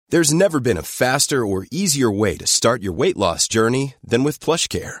There's never been a faster or easier way to start your weight loss journey than with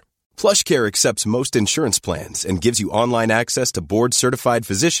PlushCare. PlushCare accepts most insurance plans and gives you online access to board-certified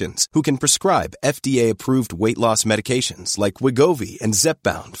physicians who can prescribe FDA-approved weight loss medications like Wegovy and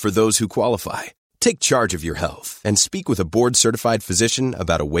Zepbound for those who qualify. Take charge of your health and speak with a board-certified physician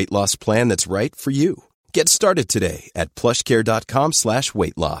about a weight loss plan that's right for you. Get started today at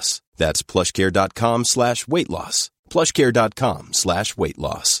plushcare.com/weight loss. That's plushcare.com/weight loss. plushcare.com/weight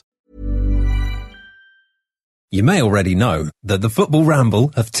loss. You may already know that the Football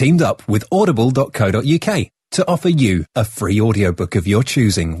Ramble have teamed up with audible.co.uk to offer you a free audiobook of your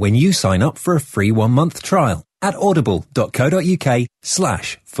choosing when you sign up for a free 1-month trial at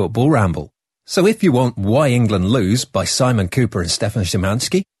audible.co.uk/Football Ramble. So if you want Why England Lose by Simon Cooper and Stefan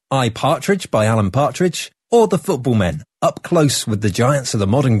Szymanski, I Partridge by Alan Partridge, or The Football Men, Up Close with the Giants of the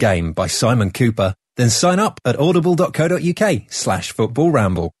Modern Game by Simon Cooper, then sign up at audible.co.uk/Football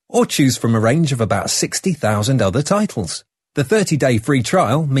Ramble, or choose from a range of about 60,000 other titles. The 30-day free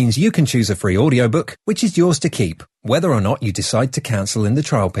trial means you can choose a free audiobook, which is yours to keep, whether or not you decide to cancel in the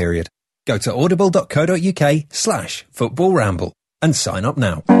trial period. Go to audible.co.uk/Football Ramble and sign up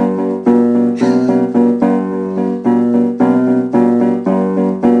now.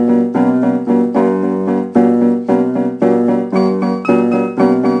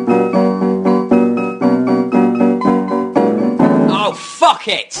 Fuck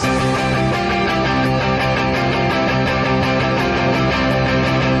it!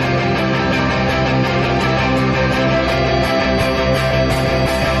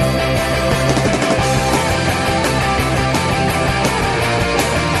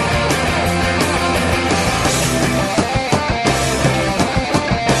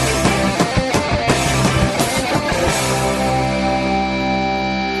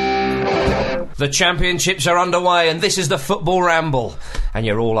 The championships are underway, and this is the Football Ramble. And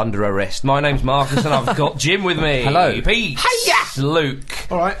you're all under arrest. My name's Marcus, and I've got Jim with me. Hello. Pete. Hiya!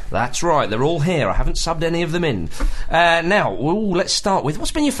 Luke. All right. That's right, they're all here. I haven't subbed any of them in. Now, let's start with,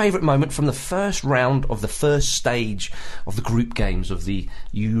 what's been your favourite moment from the first round of the first stage of the group games of the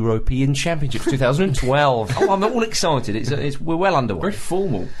European Championships 2012? Oh, I'm all excited. We're well underway. Very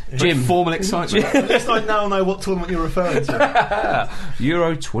formal. Jim. Very formal excitement. At least I now know what tournament you're referring to.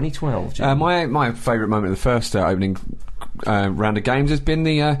 Euro 2012, Jim. My favourite moment of the first opening round of games has been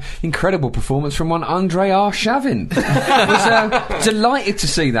the incredible performance from one Andrei Arshavin. I was delighted to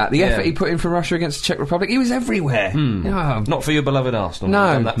see that. The effort he put in for Russia against the Czech Republic, he was everywhere. Not for your beloved Arsenal.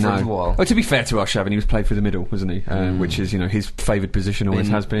 No, We've done that for a while. Well, to be fair to Arshavin, he was played through the middle, wasn't he? Which is, his favoured position, always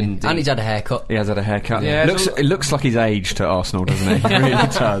has been. Indeed. And he's had a haircut. He has had a haircut. Yeah, it looks like he's aged at Arsenal, doesn't he? It really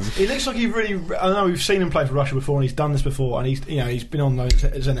does. He looks like he really. I know we've seen him play for Russia before, and he's done this before, and he's been on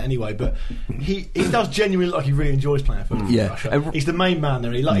those anyway. But he does genuinely look like he really enjoys playing for Russia. He's the main man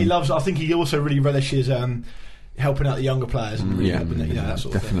there. He loves. I think he also really relishes helping out the younger players and really helping that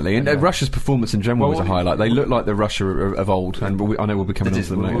sort of definitely. thing. And Russia's performance in general was a highlight. They look like the Russia of old, and I know we'll be coming on to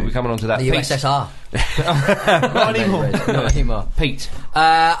them later. We'll be coming on to that. The USSR. Not anymore. Not anymore. Pete.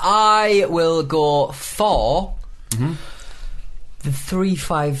 I will go for the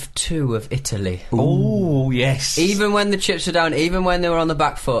 3-5-2 of Italy. Oh, yes. Even when the chips were down, even when they were on the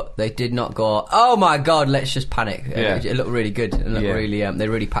back foot, they did not go, oh my god, let's just panic. It looked really good. It looked really, they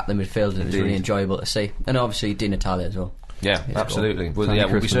really packed the midfield, and it was really enjoyable to see. And obviously Di Natale as well. Yeah, absolutely.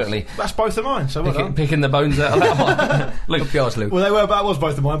 We'll be certainly. That's both of mine. So well done. Picking the bones out of that one. Look, yours, Luke. Well, that was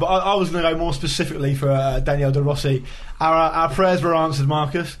both of mine, but I was going to go more specifically for Daniel De Rossi. Our prayers were answered,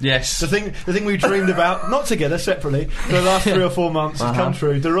 Marcus. Yes. The thing we dreamed about, not together, separately, for the last 3 or 4 months has come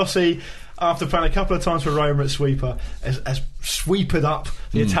true. De Rossi, after playing a couple of times for Roma at sweeper, has sweepered up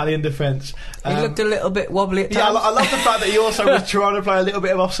the Italian defence. He looked a little bit wobbly at times. Yeah, I love the fact that he also was trying to play a little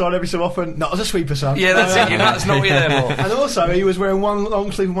bit of offside every so often. Not as a sweeper, son. Yeah, that's it. That's not what you're there for. And also, he was wearing one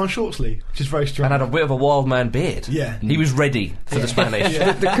long sleeve and one short sleeve, which is very strong. And had a bit of a wild man beard. Yeah. He was ready for the Spanish.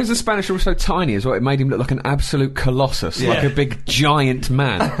 Because the Spanish were so tiny as well, it made him look like an absolute colossus, like a big giant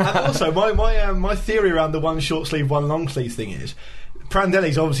man. And also, my theory around the one short sleeve, one long sleeve thing is,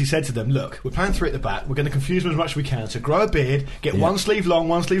 Prandelli's obviously said to them, look, we're playing 3 at the back, we're going to confuse them as much as we can, so grow a beard, get one sleeve long,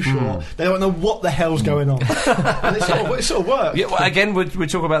 one sleeve short. They don't know what the hell's going on. And it sort of worked. Yeah, well, again, we'll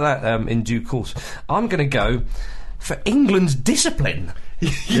talk about that in due course. I'm going to go for England's discipline.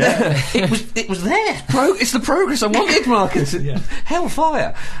 Yeah. It was there. It's the progress I wanted, Marcus.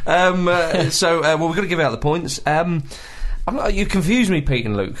 Hellfire. We're going to give out the points. You confuse me, Pete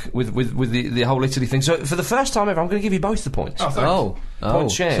and Luke, with the whole Italy thing. So for the first time ever, I'm going to give you both the points. Oh,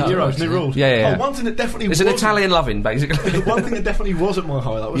 Point share. Euros, new rules. Yeah. One thing that definitely it's an Italian loving, basically. The one thing that definitely wasn't my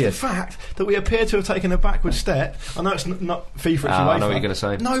highlight was the fact that we appear to have taken a backward step. I know it's not FIFA, it's UEFA. I know what you're going to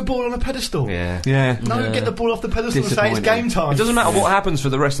say. No ball on a pedestal. Yeah. Get the ball off the pedestal and say it's game time. It doesn't matter what happens for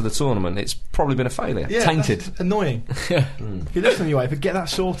the rest of the tournament. It's probably been a failure. Yeah, tainted. That's annoying. If you listen to UEFA, get that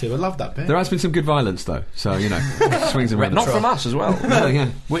sorted. I love that bit. There has been some good violence though, so swings and roundabouts. Not from us as well.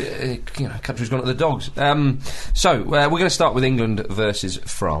 Country's gone to the dogs. So we're going to start with England versus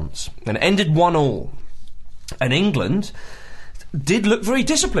France, and it ended 1-1. And England did look very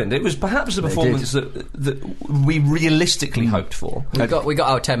disciplined. It was perhaps the performance that we realistically hoped for. We got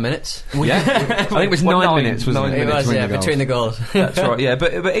our 10 minutes. I think it was 9 minutes, wasn't it? It was, between the goals. That's right, yeah.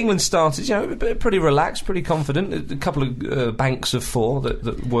 But England started, pretty relaxed, pretty confident. A couple of banks of 4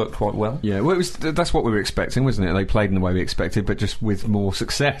 that worked quite well. Yeah, well, that's what we were expecting, wasn't it? They played in the way we expected, but just with more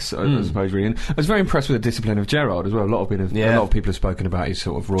success, I suppose, really. And I was very impressed with the discipline of Gerrard as well. A lot of people have spoken about his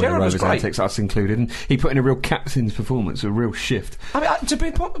sort of Royal Rovers antics, us included, and he put in a real captain's performance, a real shift. I mean, to be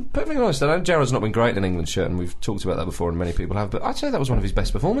perfectly honest, I know Gerrard's not been great in England shirt, and we've talked about that before, and many people have, but I'd say that was one of his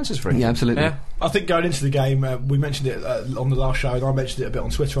best performances for England. Yeah, absolutely. Yeah. I think going into the game, we mentioned it on the last show, and I mentioned it a bit on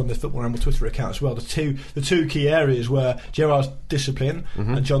Twitter, on the Football Ramble Twitter account as well. The two key areas were Gerrard's discipline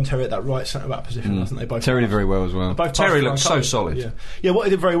and John Terry at that right centre-back position. I think they both Terry did very well as well. Terry looked so solid. Yeah, what he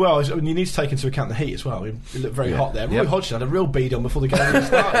did very well is, you need to take into account the heat as well. He looked very hot there. Roy Hodgson had a real bead on before the game even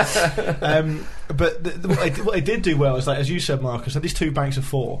started. But what they did do well is, as you said, Marcus, had these 2 banks of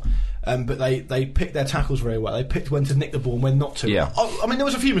 4, but they picked their tackles very well. They picked when to nick the ball and when not to. Yeah. I mean, there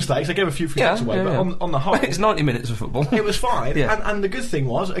was a few mistakes. They gave a few free kicks away, but on the whole, it's 90 minutes of football. It was fine. And the good thing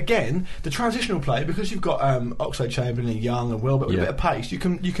was, again, the transitional play, because you've got Oxlade-Chamberlain and Young and Welbeck with a bit of pace. You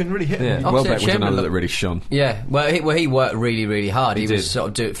can really hit them. Welbeck was another that really shone. Yeah, he worked really, really hard. He was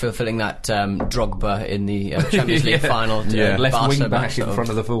sort of fulfilling that Drogba in the Champions League final. Left wing back in front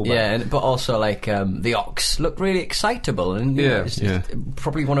of the fullback. Yeah, but also the Ox looked really excitable, and it's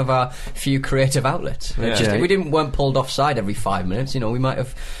probably one of our few creative outlets. We weren't pulled offside every 5 minutes. We might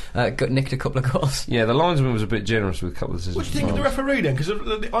have nicked a couple of goals. Yeah, the linesman was a bit generous with a couple of decisions. What do you think of the referee then? Because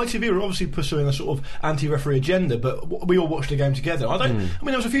the ITV were obviously pursuing a sort of anti-referee agenda, but we all watched the game together. I mean,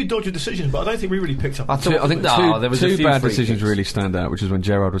 there was a few dodgy decisions, but I don't think we really picked up. I think there was two bad decisions really stand out, which is when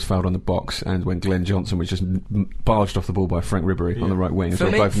Gerrard was fouled on the box and when Glenn Johnson was just barged off the ball by Frank Ribery on the right wing.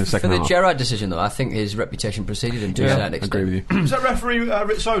 Both in the second half. For the Gerrard decision, though, I think his reputation preceded him to a certain extent. I agree with you. Was that referee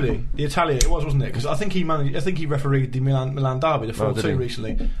Rizzoli, the Italian? It was, wasn't it? Because I think he refereed the Milan derby, the 4-2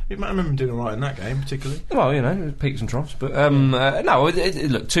 recently. I remember him doing all right in that game, particularly. Well, peaks and troughs, but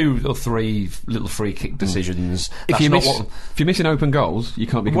look, 2 or 3 little free kick decisions. If you're missing open goals, you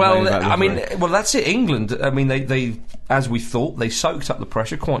can't be complaining about it. That's it. England. I mean, they as we thought, they soaked up the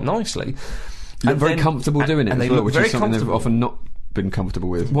pressure quite nicely. Looked very comfortable doing it, and as well, which is something they've often not been comfortable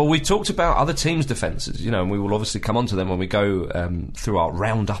with. Well, we talked about other teams' defences, and we will obviously come on to them when we go through our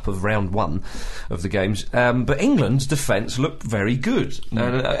roundup of round 1 of the games. But England's defence looked very good.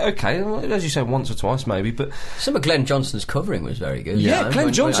 As you say, once or twice maybe, but some of Glenn Johnson's covering was very good. Yeah,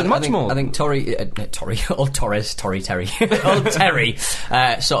 Glenn Johnson, much more. I think old Terry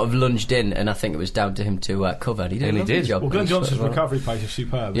sort of lunged in, and I think it was down to him to cover. He did a lovely job. Well, Glenn Johnson's recovery pace is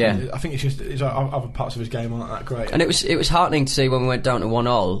superb. Yeah, I think it's just other parts of his game aren't that great. And it was heartening to see when we went down to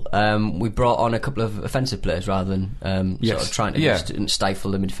 1-1, we brought on a couple of offensive players rather than sort of trying to just stifle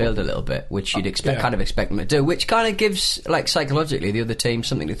the midfield a little bit, which you'd expect them to do, which kind of gives, psychologically, the other team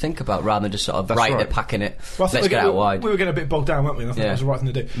something to think about rather than just sort of they're packing it. Well, let's get out wide. We were getting a bit bogged down, weren't we? And I think that was the right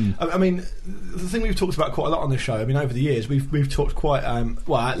thing to do. I mean, the thing we've talked about quite a lot on this show, I mean, over the years, we've talked quite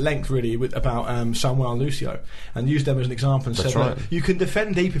at length really about Samuel and Lucio, and used them as an example and said that you can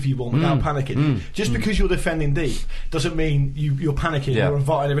defend deep if you want without panicking. Just because you're defending deep doesn't mean you're panicking. You're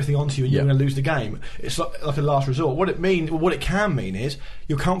inviting everything onto you and you're going to lose the game. It's like a last resort. What it can mean is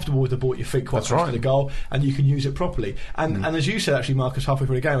you're comfortable with the ball at your feet quite close to the goal, and you can use it properly. And as you said, actually, Marcus, halfway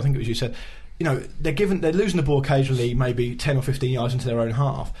through the game, I think it was you said, they're losing the ball occasionally, maybe 10 or 15 yards into their own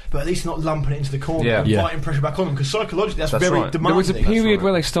half, but at least not lumping it into the corner and fighting pressure back on them, because psychologically that's very demanding. There was a period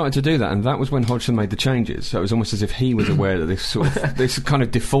where they started to do that, and that was when Hodgson made the changes. So it was almost as if he was aware that this kind of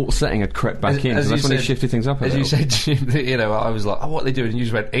default setting had crept back in. So that's when he shifted things up a little. As you said, Jim, I was like, what are they doing? And you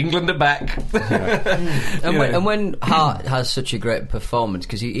just went, England are back. And when Hart has such a great performance,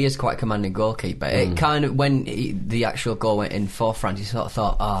 because he is quite a commanding goalkeeper, it kind of, when the actual goal went in for France, he sort of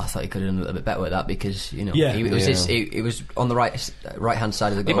thought, I thought he could have done a little bit better. better with that because he was on the right hand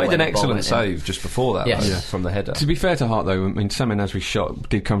side of the goal. He made an excellent save just before that from the header. To be fair to Hart, though, I mean, Sammy Nasri's shot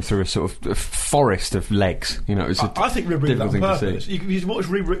did come through a sort of forest of legs. You know, it was I think Ribéry did that on purpose. You watch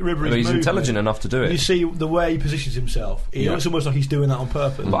Ribéry's he's intelligent enough to do it. You see the way he positions himself. It's almost like he's doing that on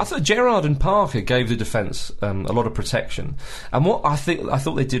purpose. But I thought Gerrard and Parker gave the defence a lot of protection, and what I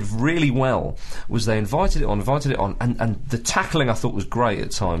thought they did really well was they invited it on, and the tackling I thought was great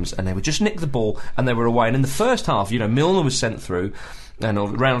at times, and they would just nick the ball and they were away. And in the first half, Milner was sent through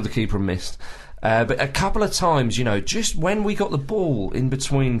and round the keeper and missed. But a couple of times, just when we got the ball in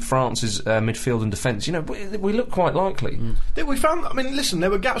between France's midfield and defence, we looked quite likely. We found, there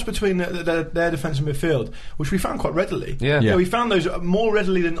were gaps between their defence and midfield, which we found quite readily. Yeah. We found those more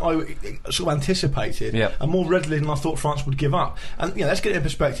readily than I sort of anticipated, and more readily than I thought France would give up. And let's get it in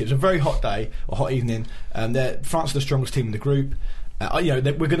perspective. It's a very hot day, or hot evening, and France are the strongest team in the group.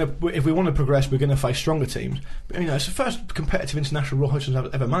 If we want to progress, we're going to face stronger teams. But, it's the first competitive international Roy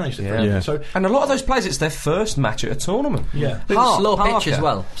Hodgson's ever managed. So, and a lot of those players, it's their first match at a tournament. Slow pitch as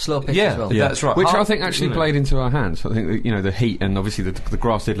well. That's right. Which I think actually played into our hands. I think that, the heat and obviously the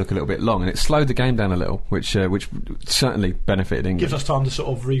grass did look a little bit long, and it slowed the game down a little, which certainly benefited England. Gives us time to sort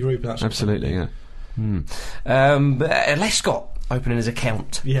of regroup. And that sort Absolutely, of Lescott opening his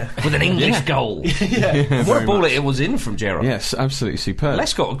account with an English goal. What a ball it was in from Gerrard. Yes, absolutely superb.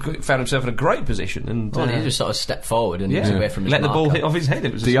 Lescott found himself in a great position, and he just sort of stepped forward and was away from his let the ball hit off his head.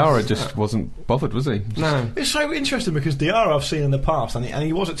 It was Diarra just wasn't bothered, was he? No. It's so interesting because Diarra I've seen in the past, and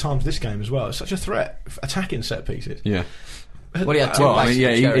he was at times this game as well. It's such a threat attacking set pieces. Yeah. Well,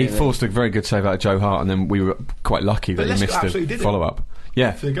 he forced a very good save out of Joe Hart, and then we were quite lucky that he missed the follow-up.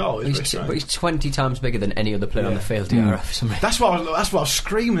 Yeah, for the goal. But he's 20 times bigger than any other player on the field. That's why I was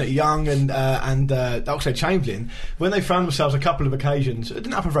screaming at Young and Oxlade-Chamberlain when they found themselves a couple of occasions. It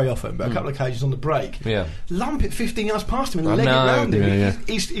didn't happen very often, but a couple of occasions on the break. Lump it 15 yards past him and leg it round him.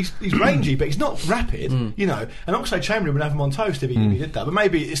 He's rangy, but he's not rapid. And Oxlade-Chamberlain would have him on toast if he did that. But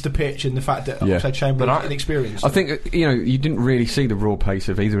maybe it's the pitch and the fact that Oxlade-Chamberlain is inexperienced. I think you didn't really see the raw pace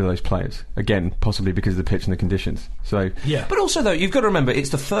of either of those players. Again, possibly because of the pitch and the conditions. So but also though, you've got to remember,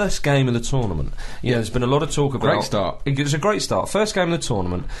 it's the first game of the tournament. There's been a lot of talk about. Great start. It's a great start. First game of the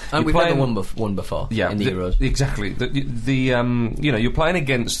tournament, and we've never won before. In the Euros, exactly. You're playing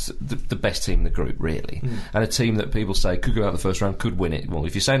against the best team in the group, really, and a team that people say could go out in the first round, could win it. Well,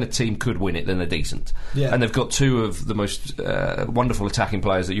 if you're saying a team could win it, then they're decent. And they've got two of the most wonderful attacking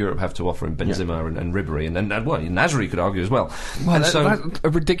players that Europe have to offer in Benzema and Ribéry, and Nasri could argue as well. And so a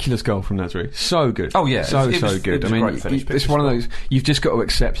ridiculous goal from Nasri. So good. Oh yeah, so good. It's one of those you've just got to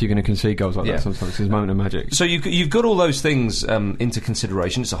accept you're going to concede goals like that sometimes. It's a moment of magic. So you've got all those things into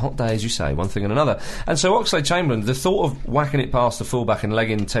consideration. It's a hot day, as you say, one thing and another. And so Oxlade-Chamberlain, the thought of whacking it past the fullback and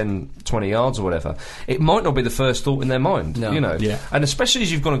legging 10, 20 yards or whatever, it might not be the first thought in their mind. And especially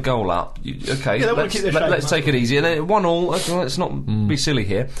as you've got a goal up, let's take it easy. And then 1-1, let's not be silly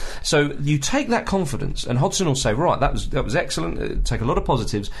here. So you take that confidence, and Hodgson will say, right, that was excellent, take a lot of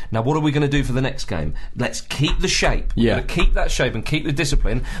positives. Now what are we going to do for the next game? Let's keep the shape. We're going to keep that shape and keep the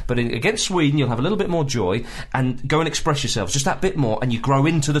discipline, but against Sweden you'll have a little bit more joy and go and express yourselves just that bit more, and you grow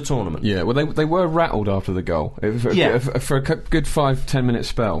into the tournament. Well, they were rattled after the goal for a good 5-10 minute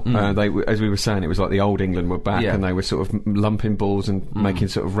spell. They, as we were saying, it was like the old England were back, and they were sort of lumping balls and making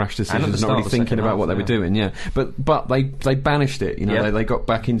sort of rash decisions, not really thinking about what they were doing. But they banished it. They got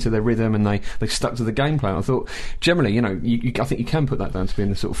back into their rhythm and they stuck to the game plan. I thought generally, I think you can put that down to being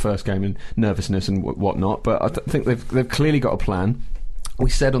the sort of first game and nervousness and whatnot, but I think they've clearly got a plan. We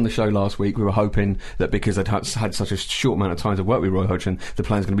said on the show last week we were hoping that because they'd had such a short amount of time to work with Roy Hodgson, the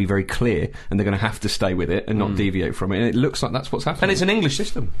plan's going to be very clear and they're going to have to stay with it and not deviate from it. And it looks like that's what's happening. And it's an English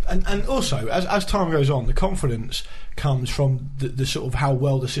system. And also, as time goes on, the confidence comes from the sort of how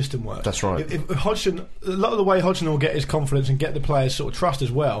well the system works. That's right. If Hodgson, a lot of the way Hodgson will get his confidence and get the players sort of trust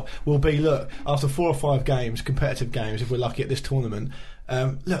as well will be, look, after 4 or 5 games, competitive games, if we're lucky at this tournament,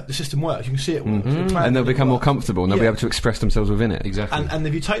 look, the system works. You can see it works. And they'll become more comfortable and they'll be able to express themselves within it. Exactly. And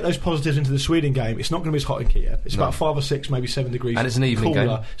if you take those positives into the Sweden game, it's not going to be as hot in Kiev. It's about 5 or 6, maybe 7 degrees. And it's an evening cooler.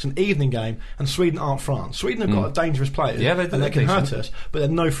 game. It's an evening game, and Sweden aren't France. Sweden have got dangerous players, and they can hurt us, but they're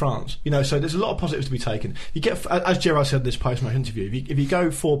no France. So there's a lot of positives to be taken. You get, as Gerrard said in this post-match interview, if you go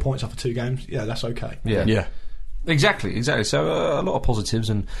 4 points after 2 games, that's okay. Yeah. Exactly. So a lot of positives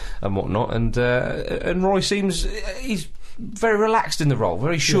and whatnot, and Roy seems he's very relaxed in the role,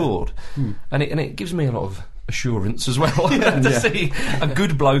 very assured, and it gives me a lot of assurance as well to see a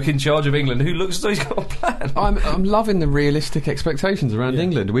good bloke in charge of England who looks as though he's got a plan. I'm loving the realistic expectations around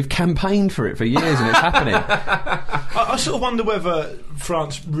England. We've campaigned for it for years and it's happening. I sort of wonder whether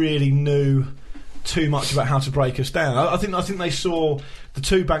France really knew too much about how to break us down. I think they saw the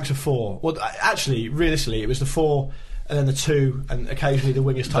 2 banks of 4. Well, actually, realistically, it was the 4 and then the 2 and occasionally the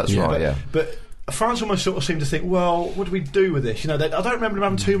wingers touching. That's right, but France almost sort of seemed to think, well, what do we do with this? I don't remember them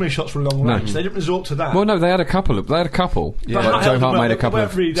having too many shots from long range. They didn't resort to that. Well, no, they had a couple. Yeah. Like Joe Hart made a couple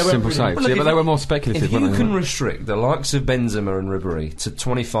of simple saves. Well, but they were more speculative. If you can restrict the likes of Benzema and Ribéry to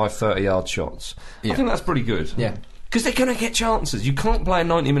 25, 30-yard shots, I think that's pretty good. Yeah. Because they're going to get chances. You can't play a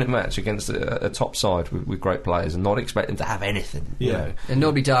 90-minute match against a top side with great players and not expect them to have anything. You know? And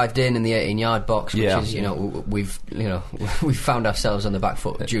nobody dived in the 18-yard box, which is we've found ourselves on the back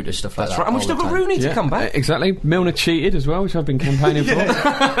foot due to stuff like that. Right. And we've still got Rooney to come back. Exactly. Milner cheated as well, which I've been campaigning for.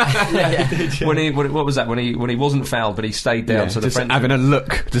 What was that? When he wasn't fouled, but he stayed down. So the French having a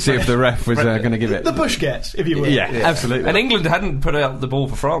look to see if the ref was going to give it. The Busquets, if you will. Yeah, absolutely. And England hadn't put out the ball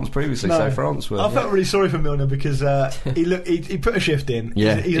for France previously, so France were. I felt really sorry for Milner because. He put a shift in.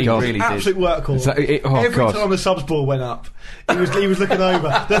 Yeah, he's he really did. Absolute workhorse. Every time the subs ball went up, he was looking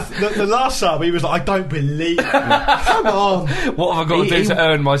over. The last sub, he was like, I don't believe it. Come on. What have I got to do to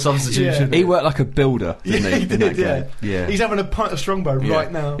earn my substitution? He worked like a builder, didn't he? He did, yeah. He's having a pint of Strongbow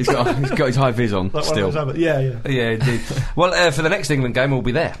right now. He's got his high vis on like still. Yeah, indeed. Well, for the next England game, we'll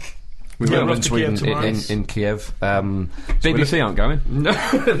be there. We're in Sweden, in Kiev. BBC aren't going.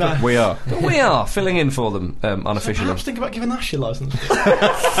 No. We are. We are filling in for them unofficially. Perhaps think about giving Ash your licence.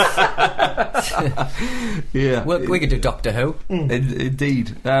 Yeah, we could do Doctor Who.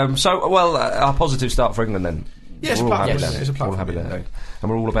 Indeed. Our positive start for England then. Yes, we're all happy it's a platform.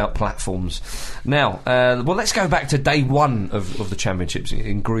 And we're all about platforms. Now, let's go back to day 1 of the championships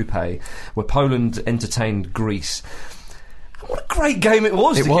in Group A, where Poland entertained Greece. What a great game it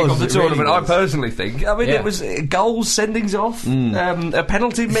was to kick off the tournament, really I personally think. I mean, it was goals, sendings off, a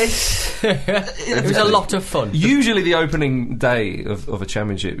penalty miss. It was a lot of fun. Usually the opening day of a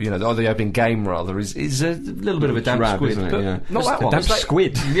championship, or the opening game rather, is a little bit of a damp squid. Isn't it? Yeah. Not that one. Damp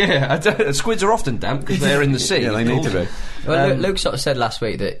squid. Yeah, squids are often damp because they're in the sea. Yeah, they need to be. Well, Luke sort of said last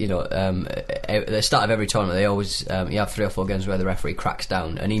week that at the start of every tournament they always you have 3 or 4 games where the referee cracks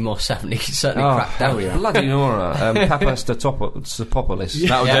down, and he most certainly cracked down. Bloody Nora, Papas Stopopoulos.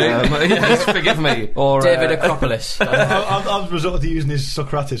 That'll do. Forgive me. Or David Acropolis. I've resorted to using his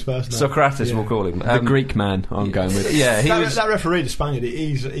Socrates first. Now. Socrates, we'll call him. The Greek man. I'm going with. Yeah, that referee, the Spaniard,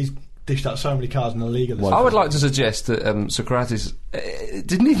 he's dished out so many cards in the league. I would like to suggest that Socrates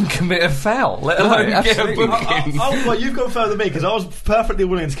didn't even commit a foul, let alone get a booking. Well, you've gone further than me because I was perfectly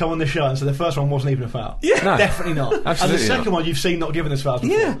willing to come on this show and say the first one wasn't even a foul. Yeah, no, definitely not. Absolutely and the second one you've seen not given us fouls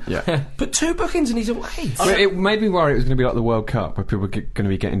before. Yeah. But 2 bookings and he's away. It made me worry it was going to be like the World Cup where people were going to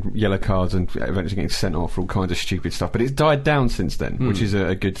be getting yellow cards and eventually getting sent off for all kinds of stupid stuff. But it's died down since then, which is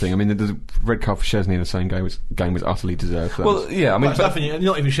a good thing. I mean, the red card for Szczesny in the same game was utterly deserved. Well, yeah, I mean,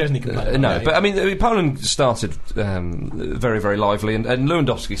 not even Szczesny can play. No, but I mean, Poland started very, very lively, and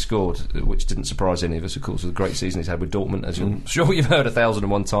Lewandowski scored, which didn't surprise any of us, of course, with the great season he's had with Dortmund, as I'm sure you've heard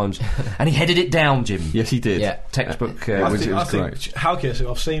 1,001 times. And he headed it down, Jim. Yes, he did. Yeah, textbook. I think Halkias,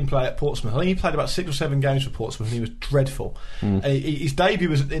 who I've seen play at Portsmouth, I think he played about 6 or 7 games for Portsmouth, and he was dreadful. His debut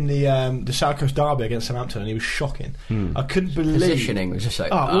was in the South Coast Derby against Southampton, and he was shocking. I couldn't believe positioning was just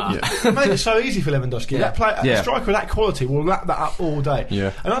like, mate, it's so easy for Lewandowski. A striker of that quality will lap that up all day.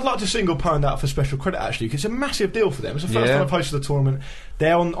 And I'd like to single Poland out for special credit actually, because it's a massive deal for them. It's the first time I've hosted the tournament.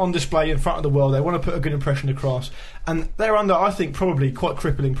 They're on display in front of the world. They want to put a good impression across, and they're under, I think, probably quite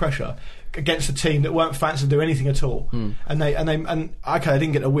crippling pressure against a team that weren't fancy to do anything at all. And they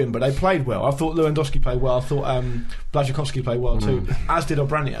didn't get a win, but they played well. I thought Lewandowski played well. I thought Blazikowski played well too, as did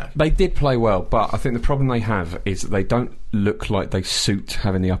Obraniak. They did play well, but I think the problem they have is that they don't look like they suit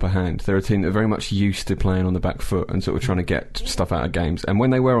having the upper hand. They're a team that are very much used to playing on the back foot and sort of trying to get stuff out of games. And when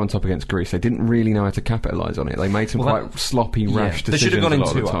they were on top against Greece, they didn't really know how to capitalise on it. They made some quite sloppy, rash decisions a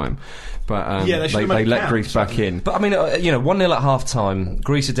lot of the time. But they let Greece back in. But I mean, 1-0 at half time.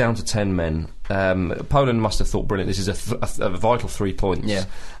 Greece are down to 10 men. Poland must have thought, brilliant, this is a vital 3 points.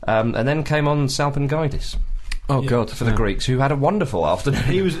 And then came on Salpingidis. Oh God! For the Greeks, who had a wonderful afternoon.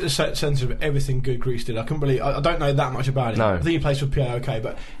 He was a centre of everything good Greece did. I couldn't believe. I don't know that much about him. No. I think he plays for PAOK,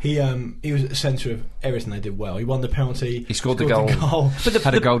 but he was a centre of everything they did well. He won the penalty. He scored the goal. But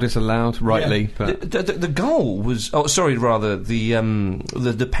had a goal disallowed, rightly. Yeah. But the goal was. Oh, sorry. Rather,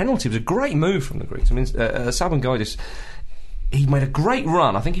 the penalty was a great move from the Greeks. I mean, Salpingidis. He made a great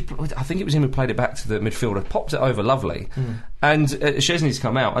run. I think it was him who played it back to the midfielder, popped it over lovely, and Szczesny's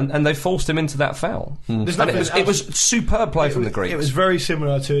come out, and they forced him into that foul. And it was superb play from the Greeks. It was very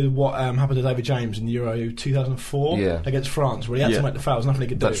similar to what happened to David James in Euro 2004 against France, where he had to make the fouls, nothing he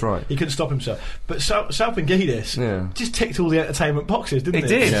could do. That's right. He couldn't stop himself. But Salpingidis just ticked all the entertainment boxes, didn't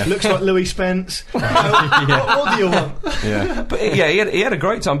he? He did. Yeah. Looks like Louis Spence. What do you want? Yeah. But he had a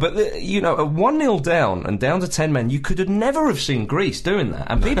great time. But, 1-0 down and down to 10 men, you could have never have seen Greece doing that.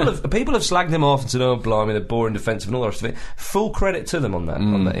 And people have slagged him off and said, oh, blimey, they're boring defensive and all the rest of it. Full credit to them on that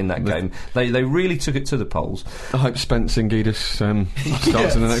in that game. They really took it to the Poles. I hope Spence and Gidis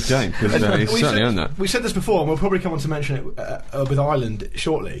starts in the next game, because he's certainly earned that. We said this before, and we'll probably come on to mention it with Ireland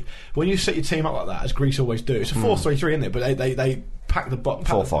shortly. When you set your team up like that, as Greece always do, it's a 4-3-3, isn't it? But they pack the box.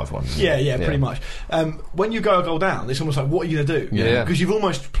 4-5-1. Yeah, pretty much. When you go a goal down, it's almost like, what are you going to do? Yeah. Because you've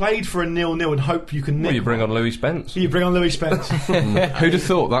almost played for a 0-0 and hope you can nick. Well, you bring on Louis Spence. Who'd have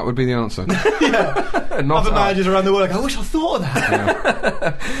thought that would be the answer? Other managers around the world go, I wish I thought of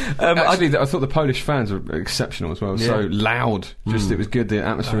that. Actually, I thought the Polish fans were exceptional as well. So loud. It was good. The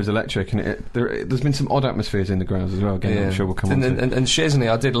atmosphere was electric, and there's been some odd atmospheres in the grounds as well. Again, I'm sure we'll come on to. And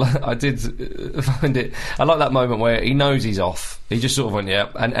Szczesny, I did find it. I like that moment where he knows he's off. He just sort of went,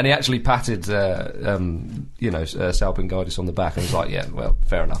 and he actually patted, Salpingidis on the back and was like, yeah, well,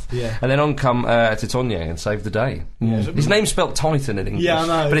 fair enough. Yeah. And then on come Titonje and saved the day. Yeah. His name's spelt Titan in English, I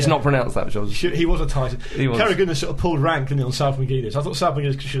know, but it's not pronounced that. He was a Titan. Karagounis sort of pulled rank, didn't he, on Salpingidis. I thought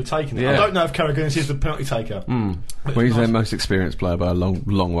Salpingidis should have taken it. I don't know if Karagounis is the penalty taker. Well, he's their most experienced player by a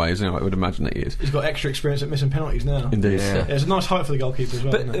long way, isn't he? I would imagine that he is. He's got extra experience at missing penalties now. Indeed. Yeah. It's a nice height for the goalkeeper as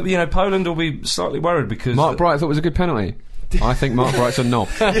well. But Poland will be slightly worried because Mark Bright thought it was a good penalty. I think Mark Bright's a knob.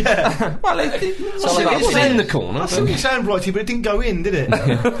 Well, it's in the corner. I think it sounded right to you, but it didn't go in, did it?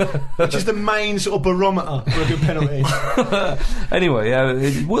 Which is the main sort of barometer for a good penalty. Anyway,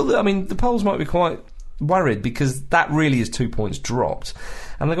 the Poles might be quite worried because that really is 2 points dropped.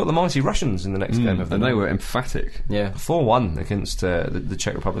 And they got the mighty Russians in the next game of them. And they were emphatic. Yeah, 4-1 against the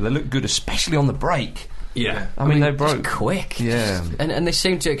Czech Republic. They looked good, especially on the break. Yeah, I mean they broke quick. Yeah, and they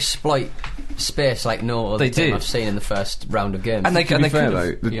seem to exploit space like no other team I've seen in the first round of games. And to be fair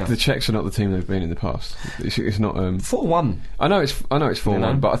though, the Czechs are not the team they've been in the past. It's not 4-1. I know it's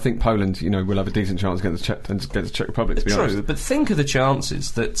 4-1, but I think Poland, will have a decent chance against the Czech Republic. To be honest, true. But think of the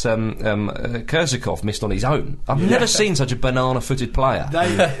chances that Kurzakov missed on his own. I've never seen such a banana-footed player.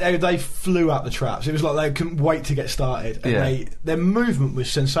 They flew out the traps. It was like they couldn't wait to get started. And their movement was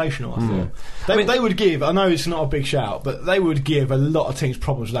sensational. I thought they would give. I know it's not a big shout, but they would give a lot of teams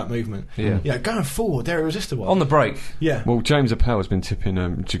problems with that movement. Yeah, going forward, they're irresistible. On the break. Yeah. Well, James Appel has been tipping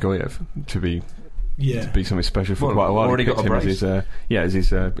Djigoyev to be something special for quite a while. Already got a brace. As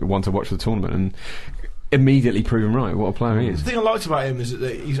his one to watch for the tournament, and immediately proven right what a player he is. The thing I liked about him is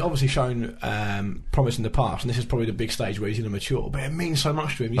that he's obviously shown promise in the past, and this is probably the big stage where he's going to mature, but it means so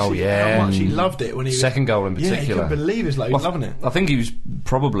much to him. You see how much he loved it when he second goal in particular. Yeah, he couldn't believe he was loving it. I think he was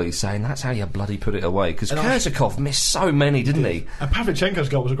probably saying that's how you bloody put it away, because Kurzakov missed so many, didn't he? And Pavlyuchenko's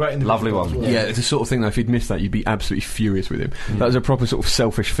goal was a great lovely one. Well. Yeah, it's the sort of thing that if he'd missed that, you'd be absolutely furious with him. That was a proper sort of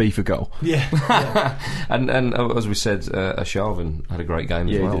selfish FIFA goal. Yeah. and as we said, Sharvin had a great game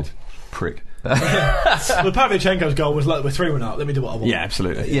as well. He did. Prick. Well, Pavlyuchenko's goal was like, we're 3-1 up, let me do what I want. Yeah,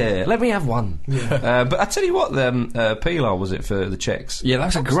 absolutely. Yeah, let me have one. Yeah. But I tell you what, Pilar was it for the Czechs? Yeah,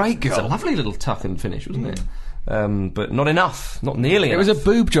 that's a great goal. It's a lovely little tuck and finish, wasn't it? But not enough, not nearly enough. It was a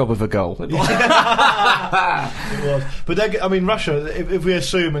boob job of a goal. It was. But Russia, if we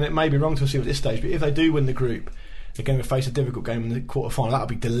assume, and it may be wrong to assume at this stage, but if they do win the group, they're going to face a difficult game in the quarter-final. That'll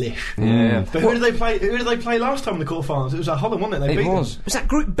be delish. Yeah. But who did they play? Who did they play last time in the quarter-finals? It was Holland, wasn't it? Was that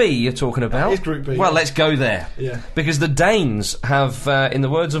Group B you're talking about? It is Group B. Well, let's go there. Yeah. Because the Danes have, in the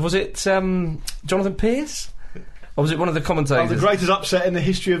words of, was it Jonathan Pearce? Or was it one of the commentators? The greatest upset in the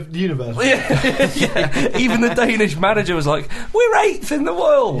history of the universe. Yeah. Even the Danish manager was like, we're 8th in the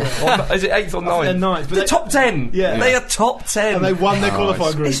world. Yeah. Or, is it 8th or 9th? They're 9th. They're top 10. Yeah. They are top 10. And they won their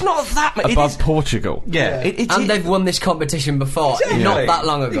qualifying group. It's not that much. Above Portugal. Yeah. And they've won this competition before, not that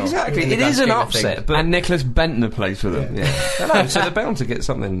long ago. Exactly. It is an upset. And Nicholas Bentner plays for them. Yeah. So they're bound to get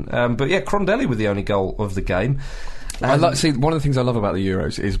something. But yeah, Crondelli with the only goal of the game. One of the things I love about the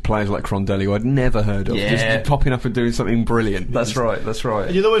Euros is players like Crondelli, who I'd never heard of, just popping up and doing something brilliant. That's right.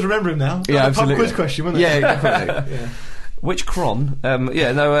 And you'll always remember him now. Yeah, absolutely. Pub quiz question, wasn't it? Yeah, definitely. Which Cron?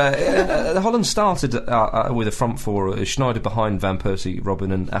 Holland started with a front four, Schneider behind Van Persie,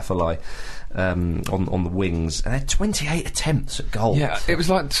 Robin and Afellay on the wings, and they had 28 attempts at goal. Yeah, it was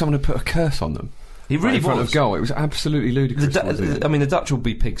like someone had put a curse on them. He really in front of goal. It was absolutely ludicrous. The Dutch will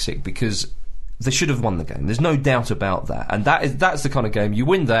be pig sick because they should have won the game. There's no doubt about that, and that's the kind of game you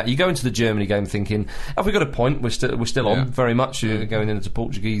win. That you go into the Germany game thinking, have we got a point? We're still on very much going into the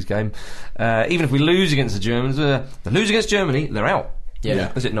Portuguese game. Even if we lose against the Germans, they lose against Germany, they're out.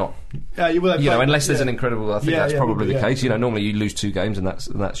 Yeah. Is it not? Unless there's an incredible. I think that's probably the case. Normally you lose 2 games and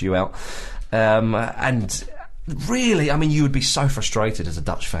that's you out. And really, I mean, you would be so frustrated as a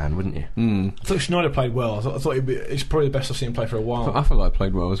Dutch fan, wouldn't you? I thought Schneider played well. I thought it's probably the best I've seen him play for a while. I felt like he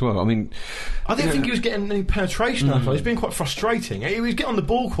played well as well. I mean, I didn't think he was getting any penetration. I thought he's been quite frustrating. He was getting on the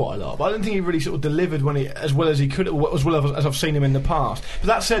ball quite a lot, but I don't think he really sort of delivered as well as he could, as well as I've seen him in the past. But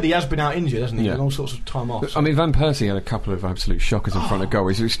that said, he has been out injured, hasn't he? And all sorts of time off. So. I mean, Van Persie had a couple of absolute shockers in front of goal.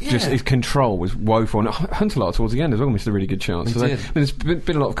 His control was woeful. And Huntelaar towards the end as well missed a really good chance. There's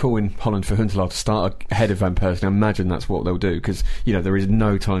been a lot of call in Holland for Huntelaar to start ahead of Van Persie. I imagine that's what they'll do, because there is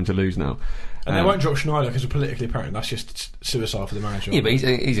no time to lose now. And they won't drop Schneider because politically apparent that's just suicide for the manager. Yeah, but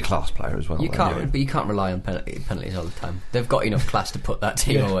he's a class player as well. But you can't rely on penalties all the time. They've got enough class to put that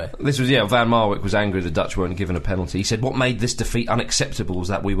team away. This was Van Marwijk was angry the Dutch weren't given a penalty. He said what made this defeat unacceptable was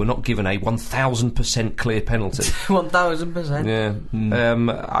that we were not given a 1,000% clear penalty. 1,000%. Yeah.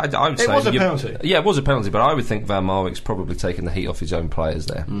 I would say it was a penalty. Yeah, it was a penalty, but I would think Van Marwijk's probably taken the heat off his own players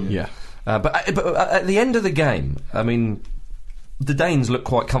there. But at the end of the game, I mean, the Danes looked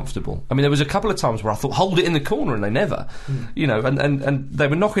quite comfortable. I mean, there was a couple of times where I thought, hold it in the corner, and they never. And they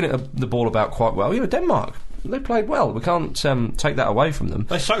were knocking the ball about quite well. Denmark, they played well. We can't take that away from them.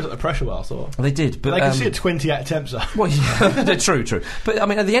 They soaked up the pressure well, I thought. They did. But they could see 28 attempts. Well, yeah, true. But, I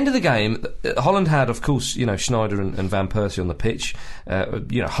mean, at the end of the game, Holland had, of course, Schneider and Van Persie on the pitch.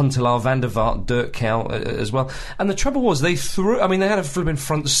 Huntelaar, Van der Vaart, Dirk Kuyt as well. And the trouble was, they had a flipping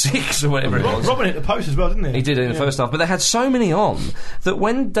front 6 or whatever it was. Robin hit the post as well, didn't he? He did in the first half. But they had so many on that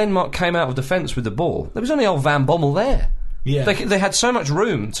when Denmark came out of defence with the ball, there was only old Van Bommel there. Yeah. They had so much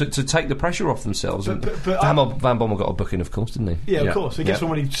room to take the pressure off themselves. But Van Bommel got a booking, of course, didn't he? Yeah, of course. He gets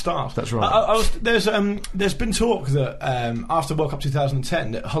one when he starts. That's right. There's been talk that after World Cup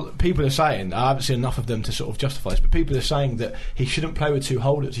 2010, that people are saying, I haven't seen enough of them to sort of justify this, but people are saying that he shouldn't play with 2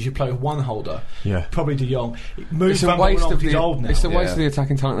 holders. He should play with 1 holder. Yeah. Probably De Jong. Move Van Bommel on because he's old now. It's the waste of the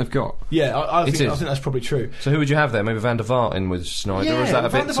attacking talent they've got. Yeah, I think that's probably true. So who would you have there? Maybe Van der Vaart in with Schneider? Or is that a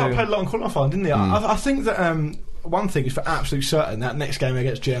Van bit der Vaart played a lot in qualifying, didn't he? I think that... one thing is for absolute certain, that next game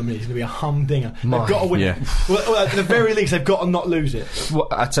against Germany is going to be a humdinger. They've got to win. Yeah. Well, at the very least, they've got to not lose it. Well,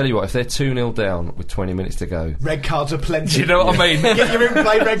 I tell you what, if they're 2-0 down with 20 minutes to go, red cards are plenty. Do you know what I mean? Get your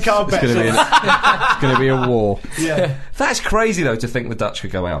in-play red card bets. It's going to be a war. Yeah, that's crazy though to think the Dutch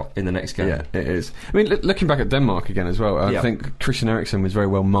could go out in the next game. Yeah, it is. I mean, looking back at Denmark again as well, I think Christian Eriksen was very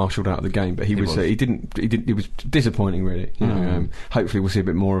well marshalled out of the game, but he was disappointing really. Hopefully, we'll see a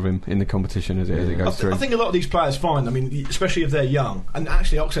bit more of him in the competition as it goes through. I think a lot of these players find, I mean, especially if they're young, and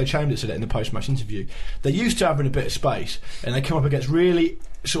actually Oxlade-Chamberlain said it in the post-match interview, they're used to having a bit of space, and they come up against really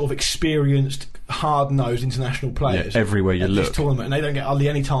sort of experienced, hard-nosed international players everywhere you look this tournament, and they don't get hardly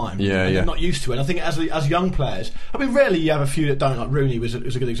any time. They're not used to it. And I think as young players, I mean, rarely you have a few that don't. Like Rooney was a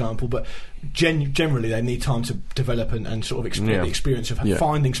good example, but generally they need time to develop and sort of the experience of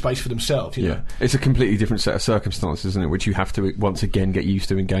finding space for themselves. You know? It's a completely different set of circumstances, isn't it? Which you have to once again get used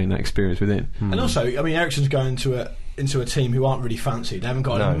to and gain that experience within. And also, I mean, Eriksen's going into a team who aren't really fancied. They haven't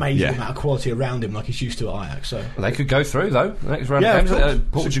got an amazing amount of quality around him like he's used to at Ajax. So they could go through though. The next round of games,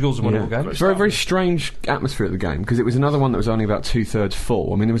 Portugal's a wonderful game. It's a very, very strange atmosphere at the game because it was another one that was only about 2/3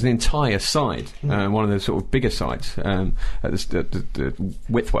 full. I mean, there was an entire side, one of the sort of bigger sides at the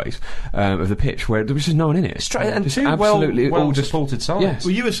widthways of the pitch where there was just no one in it. And two absolutely well supported sides. Yes.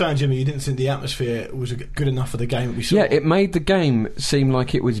 Well, you were saying, Jimmy, you didn't think the atmosphere was good enough for the game that we saw. Yeah, it made the game seem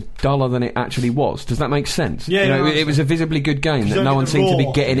like it was duller than it actually was. Does that make sense? Yeah, it was a visibly good game that no one seemed to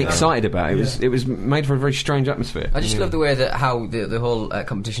be getting excited about. It was made for a very strange atmosphere. I just love the way that how the whole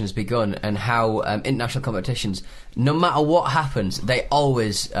competition has begun and how international competitions, no matter what happens, they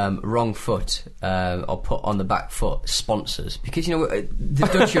always wrong foot or put on the back foot sponsors, because the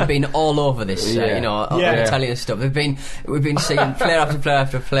Dutch have been all over this Italian stuff. We've been seeing player after player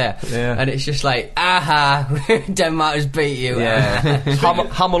after player, and it's just like, Denmark has beat you.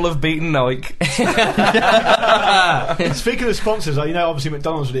 Hummel have beaten Nike. Speaking of sponsors, obviously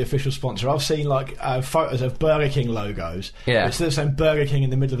McDonald's are the official sponsor. I've seen photos of Burger King logos. Yeah. Instead of saying Burger King in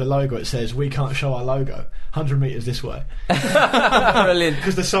the middle of the logo, it says, "We can't show our logo 100 metres this way." Brilliant.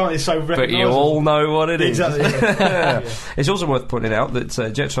 Because the sign is so recognisable. But you all know what it is. Exactly. Yeah. It's also worth pointing out that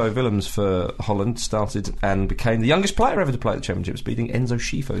Jetro Willems for Holland started and became the youngest player ever to play at the Championships, beating Enzo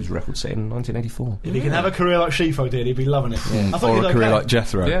Schifo's record set in 1984. If he can have a career like Schifo did, he'd be loving it. Yeah. Or a career like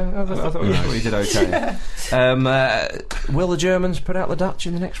Jethro. Yeah, I thought he did okay. Will the Germans put out the Dutch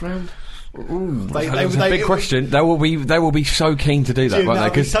in the next round? That's a big question. They will be so keen to do that, won't they?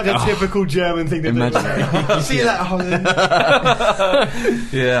 Because such a typical German thing to do. You see that, Holland?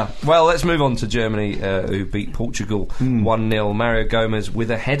 Yeah. Well, let's move on to Germany, who beat Portugal 1-0. Mario Gomez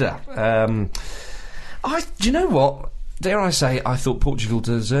with a header. Do you know what? Dare I say, I thought Portugal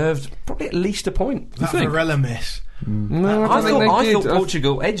deserved probably at least a point. That Varela miss. No, I thought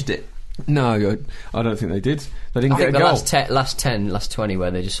Portugal edged it. No, I don't think they did. They didn't get a goal. last 20 where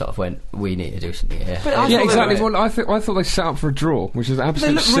they just sort of went, we need to do something here. Exactly. Well, I thought they set up for a draw, which is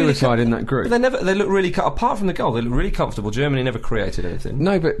absolute suicide in that group. But they look really apart from the goal, they look really comfortable. Germany never created anything.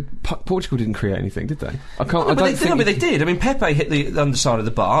 No, but Portugal didn't create anything, did they? They did. I mean, Pepe hit the underside of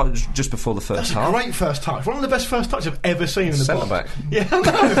the bar just before the first half. Great first touch. One of the best first touches I've ever seen in the centre back. Yeah,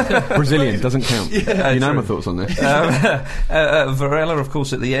 Brillian doesn't count. Yeah, you know my thoughts on this. Varela, of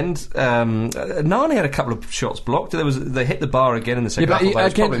course, at the end. Nani had a couple of shots blocked. They hit the bar again in the second half.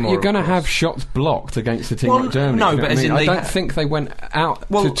 You're going to have shots blocked against a team like Germany. No, but I don't think they went out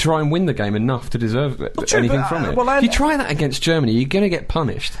to try and win the game enough to deserve anything from it. If you try that against Germany, you're going to get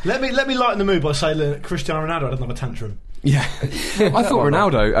punished. Let me lighten the mood by saying that Cristiano Ronaldo doesn't have a tantrum. Yeah, I thought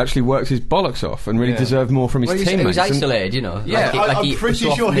Ronaldo actually worked his bollocks off and really deserved more from his teammates. He was isolated, you know. Yeah, I'm pretty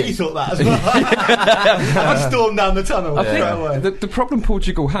sure he thought that as well. I stormed down the tunnel. The problem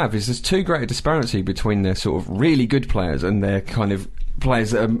Portugal have is there's too great a disparity between their sort of really good players and their kind of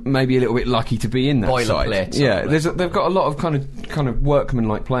players that are maybe a little bit lucky to be in that side. Yeah, they've got a lot of kind of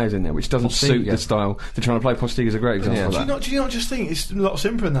workman-like players in there, which doesn't suit the style they're trying to play. Postiga's a great example of that. Do you not just think it's a lot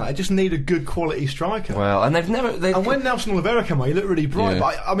simpler than that? They just need a good quality striker. Well, and and when Nelson Oliveira came on, he looked really bright.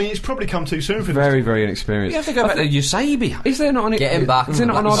 But I mean, it's probably come too soon for him. Very, very inexperienced. You have to go back to Eusebia. Is there not get him back? Is there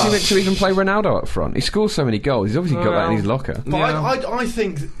not an argument to even play Ronaldo up front? He scores so many goals. He's obviously got that in his locker. But I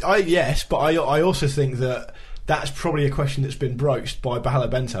think yes, but I also think that that's probably a question that's been broached by Paulo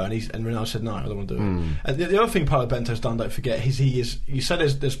Bento, and Ronaldo said no, I don't want to do it. And the other thing Paulo Bento's done, don't forget, is you said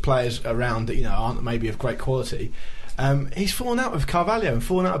there's players around that aren't maybe of great quality. He's fallen out with Carvalho and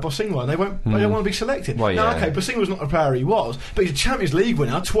fallen out with Bosingwa, and they don't want to be selected. Well, now, okay, Bosingwa's not the player he was, but he's a Champions League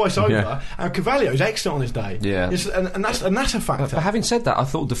winner twice over, and Carvalho's excellent on his day. Yeah, and that's a factor. But having said that, I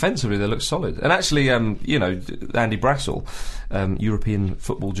thought defensively they looked solid, and actually, Andy Brassel, European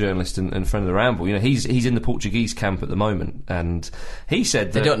football journalist and friend of the Ramble, he's in the Portuguese camp at the moment, and he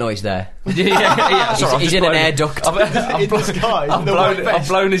said they don't know he's there. Sorry, he's in an air duct. I've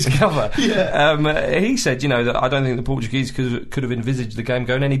blown his cover. He said, that I don't think the Portuguese could have envisaged the game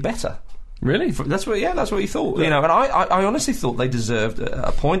going any better. Really? That's what he thought. And I honestly thought they deserved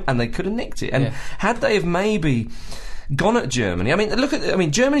a point, and they could have nicked it. And had they have maybe gone at Germany,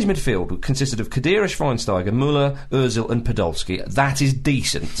 Germany's midfield consisted of Kadira, Schweinsteiger, Müller, Özil, and Podolski. That is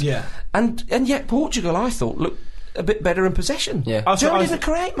decent. Yeah. And yet Portugal, I thought, looked a bit better in possession. Yeah. Germany didn't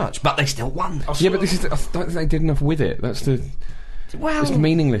create much, but they still won. But I don't think they did enough with it. That's the. Well, it's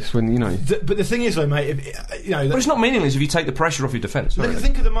meaningless when but the thing is, though, mate, but it's not meaningless if you take the pressure off your defence.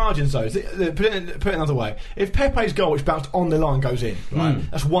 Think of the margins, though. Put it another way: if Pepe's goal, which bounced on the line, goes in, right,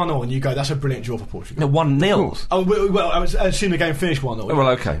 that's 1-0, and you go, that's a brilliant draw for Portugal. No, 1-0. Oh well, I assume the game finished 1-0. Well,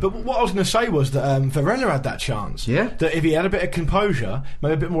 okay. But what I was going to say was that Varela had that chance. Yeah. That if he had a bit of composure,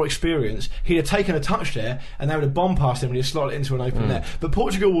 maybe a bit more experience, he'd have taken a touch there, and they would have bombed past him, and he'd slotted it into an open net. But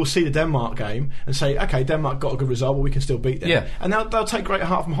Portugal will see the Denmark game and say, okay, Denmark got a good result, but we can still beat them. Yeah. And they'll take great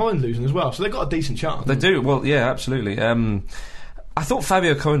heart from Holland losing as well, so they've got a decent chance. They do. Well, yeah, absolutely. I thought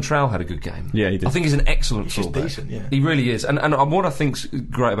Fabio Coentrão had a good game. Yeah, he did. I think he's an excellent fullback. He's decent, yeah. He really is. And what I think's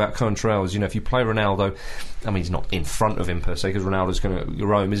great about Coentrão is, if you play Ronaldo, he's not in front of him per se, because Ronaldo's going to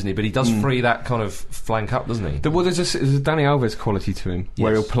roam, isn't he? But he does free that kind of flank up, doesn't he? There's a Dani Alves quality to him,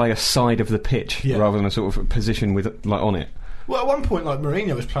 where he'll play a side of the pitch rather than a sort of position with on it. Well, at one point,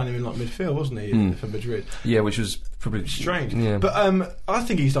 Mourinho was playing him in midfield, wasn't he, for Madrid? Yeah, which was probably strange. Yeah. But I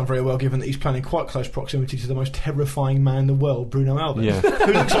think he's done very well, given that he's playing in quite close proximity to the most terrifying man in the world, Bruno Alves. Yeah.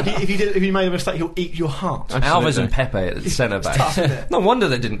 Who looks like if he made a mistake, he'll eat your heart. Absolutely. Alves and Pepe at the centre back. No wonder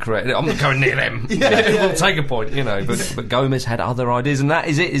they didn't create it. I'm not going near them. We'll take a point, But Gomez had other ideas, and that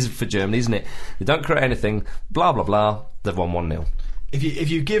is for Germany, isn't it? They don't create anything. Blah blah blah. They've won 1-0.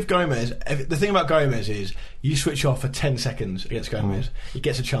 If you give Gomez, the thing about Gomez is you switch off for 10 seconds against Gomez, he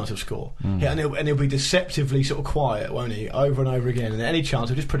gets a chance to score, and he'll be deceptively sort of quiet, won't he, over and over again, and any chance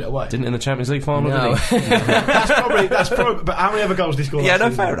he'll just put it away. Didn't in the Champions League final, did he? That's probably. But how many other goals did he score? Yeah,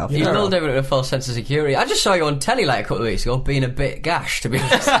 fair enough. He's still doing it with a false sense of security. I just saw you on telly a couple of weeks ago being a bit gash, to be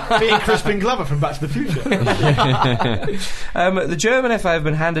honest. Being Crispin Glover from Back to the Future. The German FA have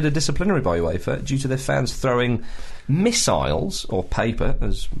been handed a disciplinary by UEFA due to their fans throwing missiles, or paper,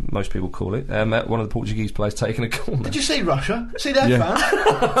 as most people call it, at one of the Portuguese players taking a corner. Did you see Russia? See their fans?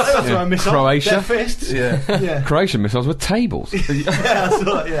 They were throwing missiles. Croatia. Their fists. Yeah. Croatian missiles with tables. I saw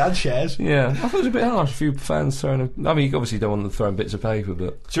that, and chairs. Yeah, I thought it was a bit harsh. A few fans throwing. I mean, you obviously don't want them throwing bits of paper,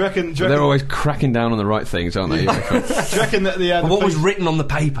 but do you reckon they're always cracking down on the right things, aren't they? do you reckon that the what was written on the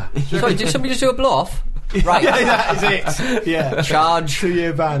paper? Sorry, did somebody just do a blow off? Right. Yeah, that is it. Yeah. Charge.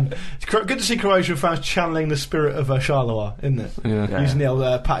 2-year ban. It's good to see Croatian fans channeling the spirit of Charleroi, isn't it? Yeah. Using the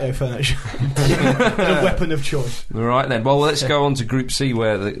old patio furniture as a weapon of choice. All right then. Well, let's go on to Group C,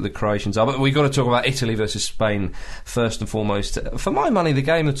 where the Croatians are. But we've got to talk about Italy versus Spain first and foremost. For my money, the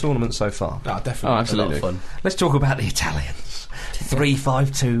game of the tournament so far. Oh, definitely. Oh, absolutely. A lot of fun. Let's talk about the Italians.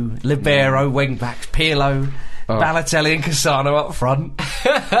 3-5-2, Libero, wing backs, Pirlo, Balotelli and Cassano up front.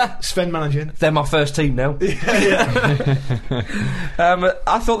 Sven managing. They're my first team now.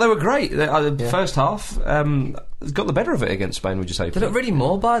 I thought they were great. First half got the better of it against Spain, would you say? They look really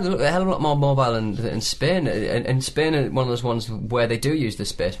mobile. They look a hell of a lot more mobile in Spain. And Spain are one of those ones where they do use the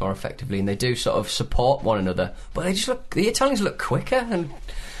space more effectively and they do sort of support one another. But the Italians look quicker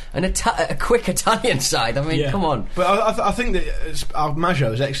and a quick Italian side. I mean, come on. But I think that Maggio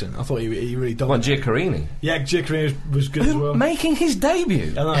was excellent. I thought he really dominated. Giaccherini? Yeah, Giaccherini was good as well. Making his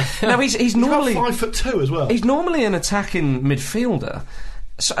debut. I know. Now he's normally about 5'2" as well. He's normally an attacking midfielder.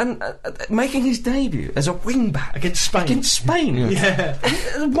 So, and making his debut as a wing back against Spain. Yeah.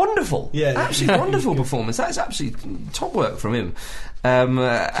 Wonderful. Yeah, absolutely wonderful performance. That is absolutely top work from him. And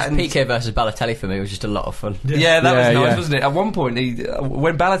PK versus Balotelli for me was just a lot of fun. Yeah, that was nice, wasn't it? At one point,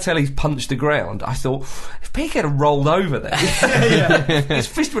 when Balotelli punched the ground, I thought, if PK had rolled over there, his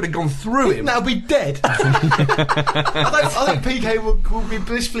fist would have gone through him. Now be dead. I think PK will be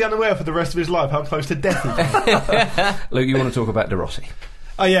blissfully unaware for the rest of his life how close to death he is. Luke, you want to talk about De Rossi?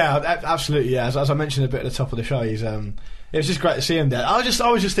 Oh yeah, absolutely. Yeah, as I mentioned a bit at the top of the show, he's it was just great to see him there. I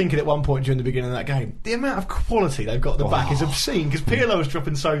was just thinking at one point during the beginning of that game, the amount of quality they've got at the back is obscene because Pirlo was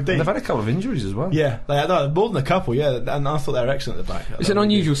dropping so deep. And they've had a couple of injuries as well. Yeah, they had more than a couple. Yeah, and I thought they were excellent at the back. It's an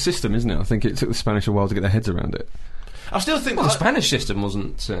unusual system, isn't it? I think it took the Spanish a while to get their heads around it. I still think the Spanish system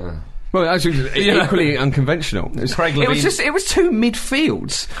wasn't. Well, actually, equally unconventional. Craig Levine. It was two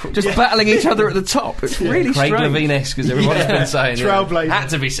midfields just battling each other at the top. It's really Craig strange. Levine-esque, as everybody's been saying. Trailblazer. Had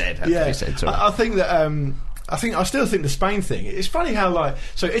to be said. I think that. I still think the Spain thing. It's funny how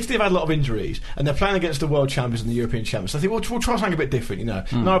so Italy have had a lot of injuries and they're playing against the world champions and the European champions. So I think we'll try something a bit different,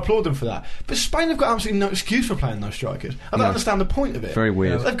 and I applaud them for that. But Spain have got absolutely no excuse for playing those strikers. I don't understand the point of it. Very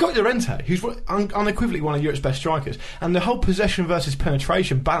weird. They've got Llorente, who's unequivocally one of Europe's best strikers, and the whole possession versus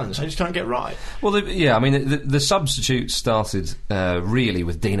penetration balance I just don't get right. Well, the substitutes started really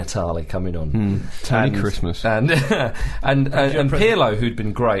with Di Natale coming on, Tony Christmas, and Pirlo, who'd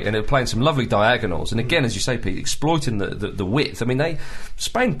been great and playing some lovely diagonals, and again, as you say, Pete, exploiting the width. I mean,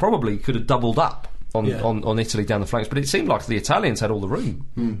 Spain probably could have doubled up on Italy down the flanks, but it seemed like the Italians had all the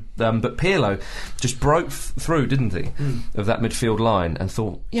room. But Pirlo just broke through, didn't he, of that midfield line and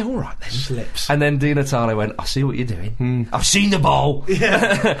thought, yeah, all right then. Slips. And then Di Natale went, I see what you're doing. I've seen the ball.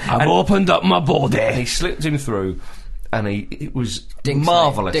 Yeah. I've opened up my body. And he slipped him through. And it was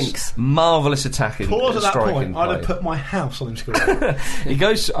marvellous. Marvellous attacking. Pause at that point. I'd have put my house on him scoring. He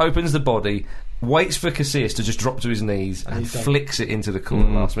opens the body, waits for Casillas to just drop to his knees and flicks it into the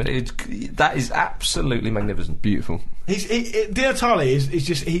corner last minute. That is absolutely magnificent. Beautiful. Di Natale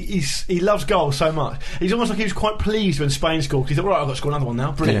he loves goals so much. He's almost like he was quite pleased when Spain scored because he thought, right, I've got to score another one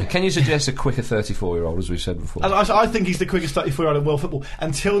now. Brilliant. Yeah. Can you suggest a quicker 34-year-old, as we've said before? I think he's the quickest 34-year-old in world football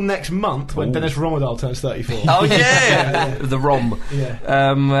until next month when Dennis Romedal turns 34. Oh yeah, the Rom. Yeah.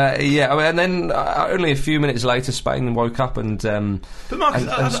 And then only a few minutes later, Spain woke up and. But Marcus,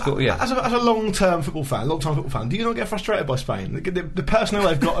 as a long-time football fan, do you not get frustrated by Spain? The personnel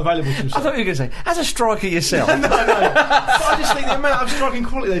they've got available to themselves. I thought you were going to say, as a striker yourself. No. But I just think the amount of striking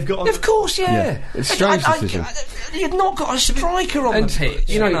quality they've got. Of course, yeah. It's a strange decision. You've not got a striker on the pitch.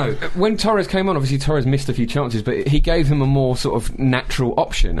 You know, when Torres came on, obviously Torres missed a few chances, but he gave them a more sort of natural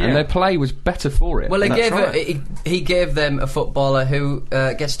option, and their play was better for it. Well, he gave them a footballer who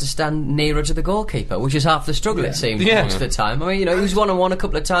gets to stand nearer to the goalkeeper, which is half the struggle, it seemed, most of the time. I mean, he was one-on-one a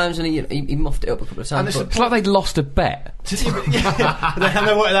couple of times, and he muffed it up a couple of times. It's like they'd lost a bet That's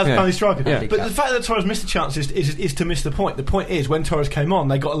penalty striker. Yeah. But the fact that Torres missed the chance is to miss the point. The point is, when Torres came on,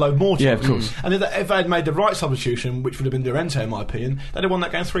 they got a load more chances. Yeah, of course. And if they had made the right substitution, which would have been Llorente, in my opinion, they'd have won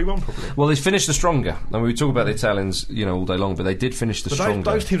that game 3-1 probably. Well, they finished the stronger. I mean, we talk about the Italians, all day long, but they did finish the stronger.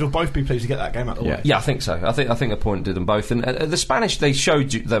 Those teams will both be pleased to get that game out of the way. Yeah, I think so. I think a point did them both. And the Spanish, they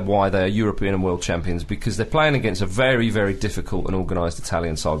showed you why they're European and world champions, because they're playing against a very, very difficult and organised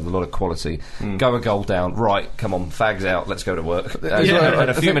Italian side with a lot of quality. Go a goal down, right, come on, fags out, let's go to work. And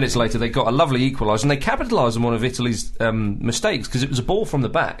a few minutes later, they got a lovely equaliser, and they capitalised on one of Italy's mistakes, because it was a ball from the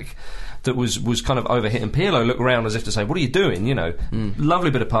back that was kind of overhit, and Pirlo looked around as if to say, what are you doing, Lovely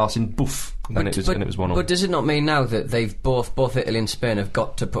bit of passing, boof, and it was 1-1. But does it not mean now that they've both Italy and Spain have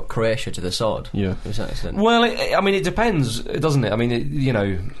got to put Croatia to the sword? Yeah. To that extent? Well, it depends, doesn't it? I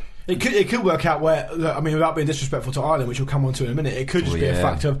mean, It could work out where, without being disrespectful to Ireland, which we'll come on to in a minute, it could just be a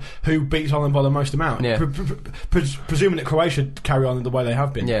fact of who beats Ireland by the most amount. Yeah. Presuming that Croatia carry on the way they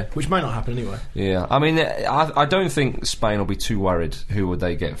have been, which may not happen anyway. Yeah, I mean, I don't think Spain will be too worried. Who would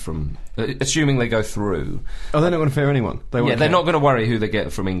they get from... assuming they go through... Oh, they're not going to fear anyone. They're not going to worry who they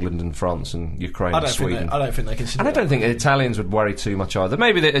get from England and France and Ukraine and Sweden. I don't think they can... And I don't think the Italians would worry too much either.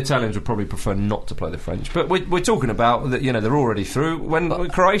 Maybe the Italians would probably prefer not to play the French. But we're talking about that. They're already through when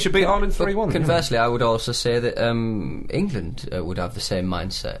Croatia beat Ireland 3-1. Conversely, I would also say that England would have the same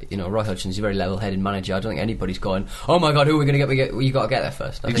mindset. Roy Hodgson's a very level-headed manager. I don't think anybody's going, oh my God, who are we going to get? You got to get there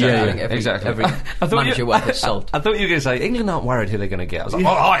first. I think every manager worth its salt. I thought you were going to say England aren't worried who they're going to get. I was like,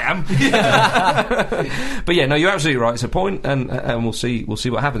 I am. But you're absolutely right. It's a point, and we'll see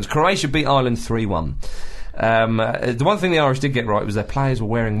what happens. Croatia beat Ireland 3-1. The one thing the Irish did get right was their players were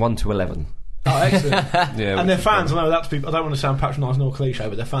wearing 1 to 11. Oh, excellent. And their fans, I know that's people, I don't want to sound patronising or cliche,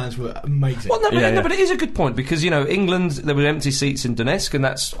 but their fans were amazing. Well, but it is a good point, because England, there were empty seats in Donetsk, and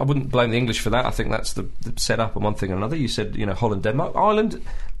I wouldn't blame the English for that. I think that's the setup on one thing and another. You said Holland, Denmark, Ireland.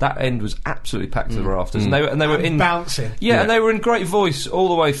 That end was absolutely packed to the rafters, and they were in bouncing. Yeah, and they were in great voice all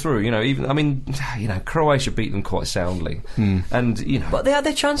the way through. Croatia beat them quite soundly, and But they had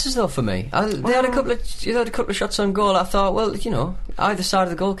their chances though. For me, they had a couple of shots on goal. I thought, well, either side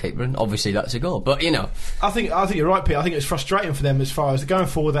of the goalkeeper, and obviously that's a goal. But I think you're right, Pete. I think it's frustrating for them as far as going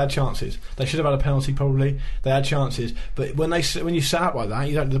forward. They had chances. They should have had a penalty probably. They had chances, but when you set up like that,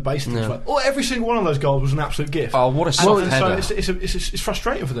 you don't do the basic things. Every single one of those goals was an absolute gift. Oh, what a soft header! So it's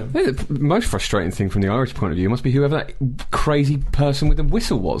frustrating for them. Yeah, the most frustrating thing from the Irish point of view must be whoever that crazy person with the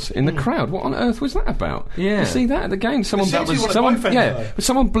whistle was in the crowd. What on earth was that about? Yeah, you see that at the game? Someone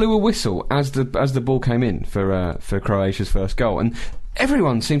blew a whistle as the ball came in for Croatia's first goal, and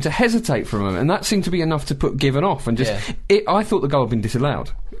everyone seemed to hesitate for a moment, and that seemed to be enough to put Given off. And I thought the goal had been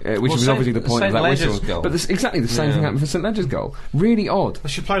disallowed, which was obviously the point of that whistle. Goal. But exactly the same thing happened for St Ledger's goal. Really odd. They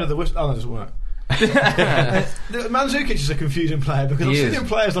should play to the whistle. Oh, that doesn't work. Mandzukic is a confusing player, because I've seen him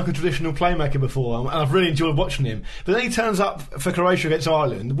play as like a traditional playmaker before, and I've really enjoyed watching him. But then he turns up for Croatia against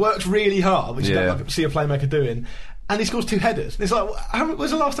Ireland, works really hard, which you don't like to see a playmaker doing, and he scores 2 headers. And it's like, when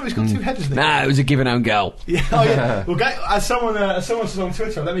was the last time he scored 2 headers? Nah, it was a given own goal. Yeah, Well, as someone says on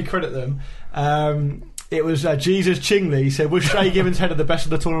Twitter, let me credit them. It was Jesus Chingley. He said, "Was Shay Given's header the best of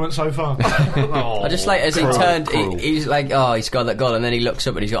the tournament so far?" I just like as he turned, he's like, "Oh, he's got that goal," and then he looks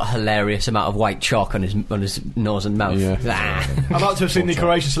up and he's got a hilarious amount of white chalk on his nose and mouth. Yeah. I'd like to have seen the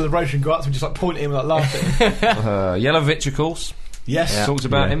Croatian celebration go up to him, just like point at him, like laughing. Jelovic, of course. Yes, talked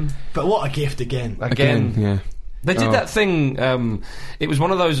about him. But what a gift again. Yeah. They did that thing. It was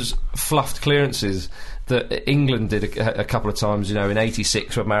one of those fluffed clearances that England did a couple of times, in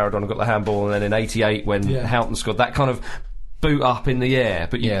 '86 when Maradona got the handball, and then in '88 when Houghton scored. That kind of boot up in the air,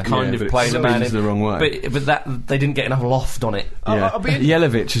 but you kind of play the man in the wrong way. But that they didn't get enough loft on it.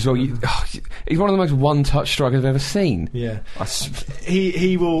 Jelovic as well. He's one of the most one-touch strikers I've ever seen. Yeah,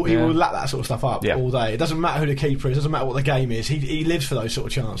 he will lap that sort of stuff up all day. It doesn't matter who the keeper is. It doesn't matter what the game is. He lives for those sort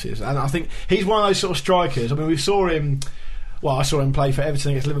of chances, and I think he's one of those sort of strikers. I mean, we saw him. Well, I saw him play for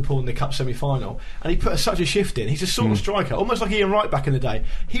Everton against Liverpool in the Cup semi-final, and he put such a shift in. He's a sort of striker, almost like Ian Wright back in the day.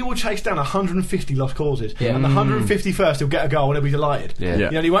 He will chase down 150 lost causes, and the 151st he'll get a goal and he'll be delighted.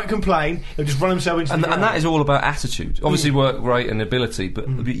 He won't complain. He'll just run himself into the ground. And that is all about attitude. Obviously, work rate and ability, but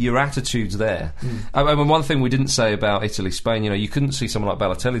your attitude's there. And one thing we didn't say about Italy-Spain, you couldn't see someone like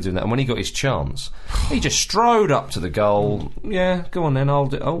Balotelli doing that. And when he got his chance, he just strode up to the goal. Yeah, go on then. I'll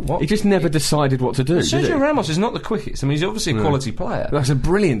do. Oh, what? He just never decided what to do. Sergio Ramos is not the quickest. I mean, he's obviously obviously a quality player. That's a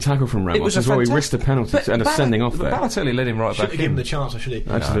brilliant tackle from Ramos as well. He risked a penalty and a sending off there. Balotelli led him right back. Should have given him the chance, should he?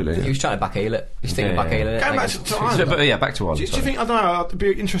 Absolutely. He was trying to back-heel it. He was thinking back-heel it. Going back to Ireland. But back to Ireland. Do you think, I don't know, it'd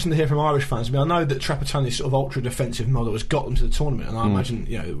be interesting to hear from Irish fans. I mean, I know that Trapattoni's sort of ultra-defensive model has got them to the tournament, and I imagine,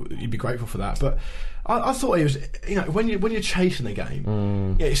 you'd be grateful for that. But I thought he was, when you're chasing a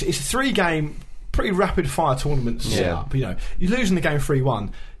game, it's a 3-game, pretty rapid-fire tournament set up. You're losing the game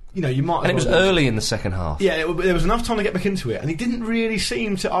 3-1. You might. And it was early in the second half. Yeah, there was enough time to get back into it, and he didn't really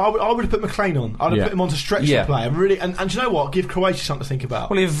seem to. I would have put McLean on. I'd have put him on to stretch the play, and really. And do you know what? Give Croatia something to think about.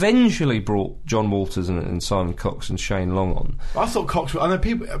 Well, he eventually brought John Walters and Simon Cox and Shane Long on. I thought Cox. I know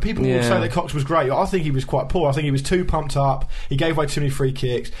people would say that Cox was great. I think he was quite poor. I think he was too pumped up. He gave away too many free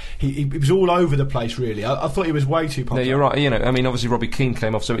kicks. He was all over the place. Really, I thought he was way too pumped. No, you're right. I mean, obviously Robbie Keane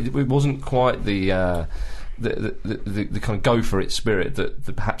came off, so it wasn't quite the kind of go for it spirit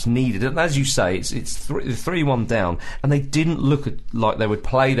that perhaps needed. And as you say, it's 3-1 down, and they didn't look like they would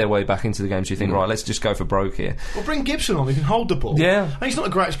play their way back into the game. So you think, right, let's just go for broke here. Well, bring Gibson on. He can hold the ball. Yeah, and he's not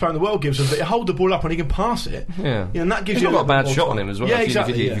the greatest player in the world, Gibson, but he hold the ball up and he can pass it. Yeah, and that gives he's you not a got a bad shot on him as well. Yeah, if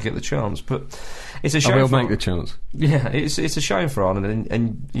exactly. you get the chance, but. It's a shame. I will make the chance. Yeah, it's a shame for Ireland,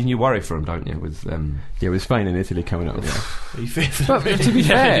 and you worry for them, don't you? With with Spain and Italy coming up. But to be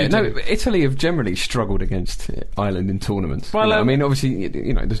fair, Italy have generally struggled against Ireland in tournaments. Well, I mean, obviously,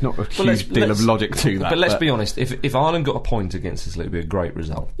 there's not a huge deal of logic to that. But let's be honest. If Ireland got a point against Italy, it'd be a great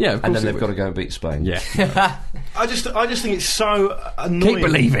result. Yeah, of course. And then they've got to go and beat Spain. Yeah. I just think it's so annoying. Keep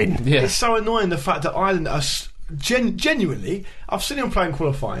believing. Yeah. It's so annoying the fact that Ireland are genuinely. I've seen them playing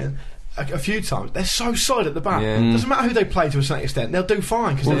qualifying a few times. They're so solid at the back. Doesn't matter who they play to a certain extent, they'll do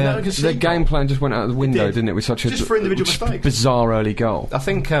fine because their game plan just went out of the window, didn't it? With such just for individual mistakes. Bizarre early goal. I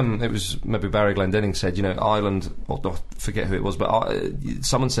think it was maybe Barry Glendenning said, Ireland, or I forget who it was, but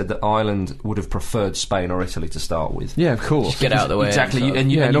someone said that Ireland would have preferred Spain or Italy to start with. Yeah, of course. Just get out of the way. Exactly.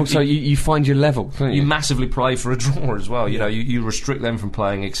 And also you find your level. You massively play for a draw as well. You restrict them from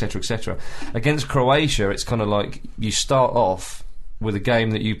playing, etc., etc. Against Croatia, it's kind of like you start off with a game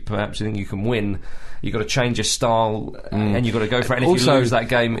that you perhaps think you can win. You've got to change your style and you've got to go for it. And if you lose that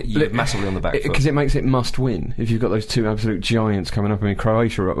game, you're massively on the back foot. Because it makes it must win if you've got those two absolute giants coming up. I mean,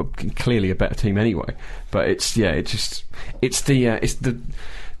 Croatia are clearly a better team anyway. But it's the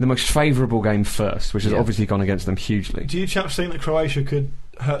most favourable game first, which has obviously gone against them hugely. Do you chaps think that Croatia could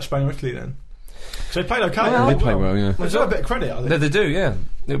hurt Spain or Italy then? So they played okay. They played well, yeah. There's a bit of credit, I think. They do, yeah.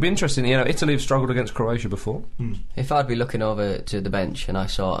 It'll be interesting. Italy have struggled against Croatia before. If I'd be looking over to the bench and I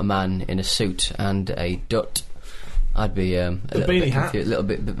saw a man in a suit and a dut, I'd be a little bit confused. A little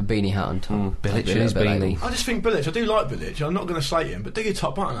bit beanie hat on top. Bilic and his beanie. I just think Bilic. I do like Bilic. I'm not going to slate him, but do your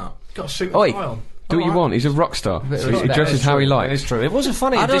top button up. Got a suit and tie on. Do what you want. He's a rock star. So he dresses how he likes. It's true. It was a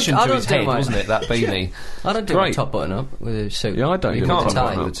funny addition to his head, wasn't it? That beanie. I don't do my top button up with a suit. Yeah, I don't. You can't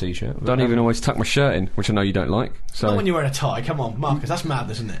top button with a t-shirt. Don't even always tuck my shirt in, which I know you don't like. So not when you're wearing a tie. Come on, Marcus. That's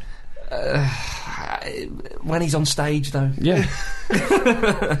madness, isn't it? When he's on stage, though. Yeah.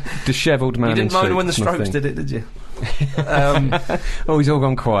 Dishevelled man. You didn't moan when the Strokes did it, did you? He's all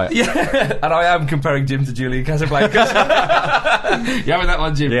gone quiet. Yeah, and I am comparing Jim to Julian Casablancas. You having that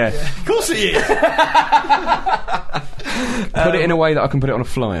one, Jim? Yeah. Of course he is. Put it in a way that I can put it on a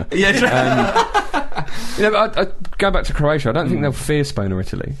flyer. Yeah. I go back to Croatia. I don't think they'll fear Spain or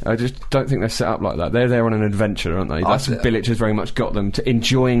Italy. I just don't think they're set up like that. They're there on an adventure, aren't they? That's Bilic has very much got them to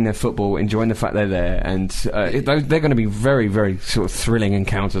enjoying their football, enjoying the fact they're there, and they're going to be very, very sort of thrilling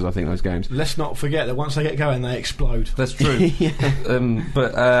encounters. I think those games. Let's not forget that once they get going, they explode. That's true.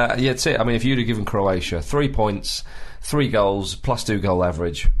 But that's it. I mean, if you'd have given Croatia 3 points, 3 goals, plus 2 goal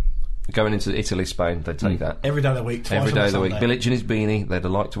average, going into Italy, Spain, they'd take that. Every day of the week, every day of the week. Bilic in his beanie, they'd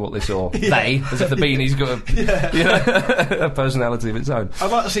have liked what they saw. They, as if the beanie's got a personality of its own.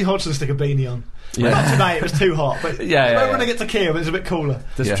 I'd like to see Hodgson stick a beanie on. Not today, it was too hot. But when they get to Kiev, it's a bit cooler.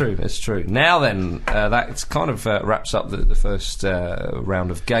 That's true, it's true. Now then, that kind of wraps up the first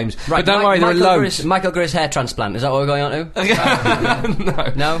round of games. Right, but don't worry, there are loads. Michael Gray's hair transplant, is that what we're going on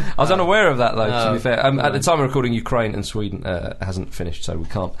to? No. I was unaware of that, though, to be fair. At the time of recording, Ukraine and Sweden hasn't finished, so we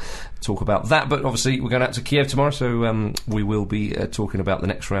can't talk about that. But obviously, we're going out to Kiev tomorrow, so we will be talking about the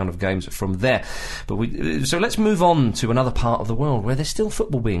next round of games from there. But so let's move on to another part of the world where there's still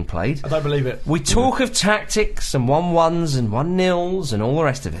football being played. I don't believe it. We talk of tactics and 1-1s and 1-0s and all the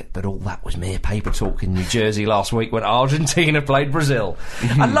rest of it, but all that was mere paper talk in New Jersey last week when Argentina played Brazil.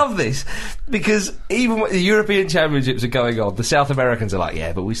 I love this because even when the European Championships are going on, the South Americans are like,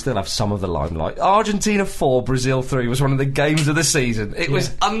 yeah, but we still have some of the limelight. Argentina 4, Brazil 3 was one of the games of the season. It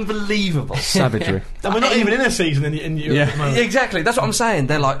was unbelievable. Savagery. And we're not even in a season in Europe at the moment. Exactly, that's what I'm saying.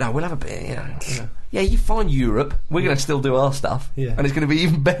 They're like, no, we'll have a bit, yeah, you find Europe, we're going to still do our stuff, and it's going to be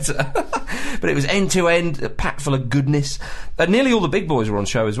even better. But it was end-to-end, packed full of goodness. Nearly all the big boys were on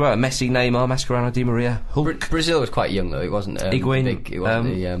show as well. Messi, Neymar, Mascherano, Di Maria, Hulk. Brazil was quite young, though. It wasn't Higuain. it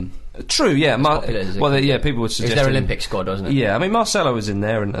wasn't True, yeah. People would suggest... It was their Olympic squad, wasn't it? Yeah, I mean, Marcelo was in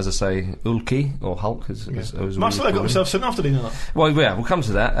there, and as I say, Hulk, or Hulk, as Marcelo got himself sent off, did he not? Well, yeah, we'll come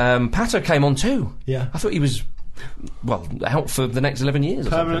to that. Pato came on too. Yeah. I thought he was... Well, out for the next 11 years.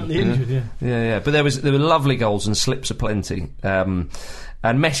 Permanently injured, yeah. But there were lovely goals and slips aplenty. And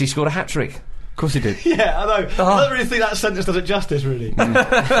Messi scored a hat-trick. Of course he did. Yeah, I know. I don't really think that sentence does it justice, really.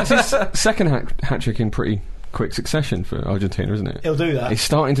 It's his second hat-trick in pretty quick succession for Argentina, isn't it? He'll do that. He's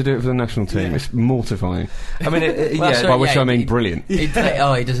starting to do it for the national team. Yeah. It's mortifying. I mean, by which I mean brilliant. He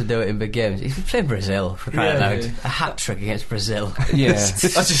doesn't do it in big games. He's playing Brazil, for crying out loud. A hat-trick against Brazil. Yeah.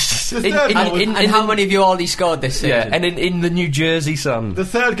 And how many of you already scored this season? Yeah, and in the New Jersey Sun. The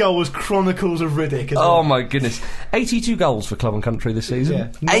third goal was Chronicles of Riddick. Oh, my goodness. 82 goals for club and country this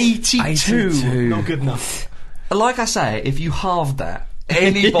season. Yeah. 82. Not good enough. Like I say, if you halved that,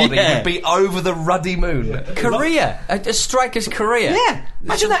 anybody would be over the ruddy moon. Yeah. Career, a striker's career. Yeah,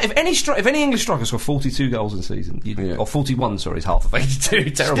 imagine that. If any English striker scored 42 goals in a season, or 41, sorry, is half of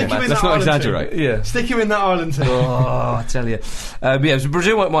 82. Terrible, man. Let's not exaggerate. Yeah, stick him in that Ireland team. Oh, I tell you. So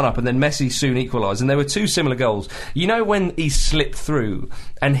Brazil went one up, and then Messi soon equalised, and there were two similar goals. You know when he slipped through,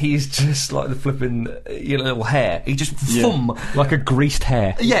 and he's just like the flipping little hair. He just like a greased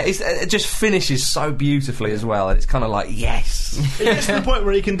hair. Yeah, it just finishes so beautifully as well, and it's kind of like yes. It gets to the point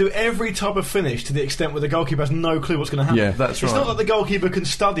where he can do every type of finish to the extent where the goalkeeper has no clue what's going to happen. Yeah, that's right. It's not that the goalkeeper can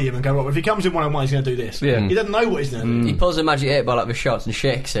study him and go, right, if he comes in 1-on-1, he's going to do this. Yeah. He doesn't know what he's going to do. He pulls a magic 8-ball out of his shots and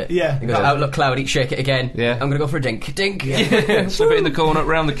shakes it. Yeah. He goes, outlook cloudy, shake it again. Yeah. I'm going to go for a dink. Dink. Yeah. Slip it in the corner,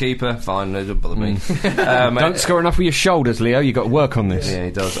 round the keeper. Fine, no, doesn't bother me. Don't score enough with your shoulders, Leo. You've got to work on this. Yeah,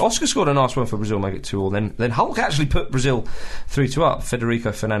 he does. Oscar scored a nice one for Brazil, make it 2-2. Then Hulk actually put Brazil 3-2 up.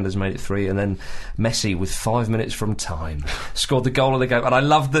 Federico Fernandez made it 3, and then Messi, with 5 minutes from time, scored the goal of the game. And I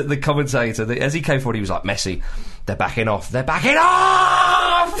loved the commentator, as he came forward, he was like, Messi, they're backing off. They're backing off!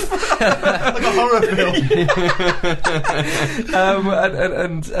 Like a horror film.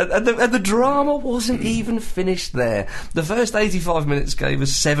 And the drama wasn't even finished there. The first 85 minutes gave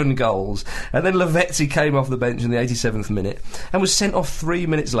us 7 goals, and then Lavezzi came off the bench in the 87th minute and was sent off 3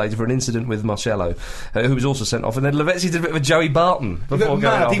 minutes later for an incident with Marcelo, who was also sent off. And then Lavezzi did a bit of a Joey Barton before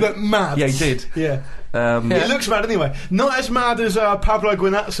going off. He went mad. Yeah, he did. Yeah. He looks mad anyway. Not as mad as Pablo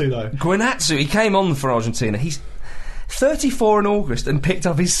Guinazzu, though. Guinazzu, he came on for Argentina. He's 34 in August and picked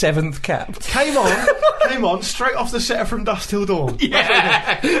up his 7th cap. Came on straight off the set from Dusk Till Dawn.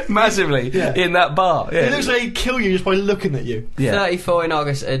 Yeah, massively in that bar. Yeah. He looks like he'd kill you just by looking at you. Yeah. 34 in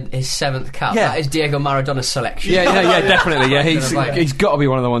August and his 7th cap. Yeah. That is Diego Maradona's selection. Yeah, definitely. Yeah, he's got to be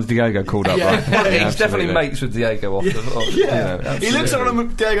one of the ones Diego called up. Right? Yeah, he's definitely mates with Diego off the. He looks like one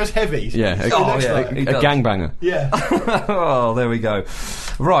of Diego's heavies. Yeah, he a gangbanger. Yeah. Oh, there we go.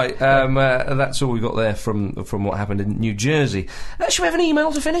 Right, that's all we got there from what happened in New Jersey. Should we have an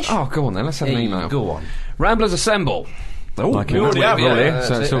email to finish? Oh, go on then. Let's have an email. Go on. Ramblers Assemble. So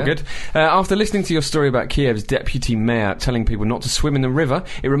it's all good. After listening to your story about Kiev's deputy mayor telling people not to swim in the river,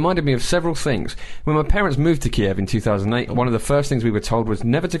 it reminded me of several things. When my parents moved to Kiev in 2008, one of the first things we were told was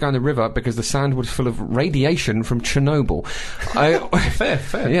never to go in the river because the sand was full of radiation from Chernobyl.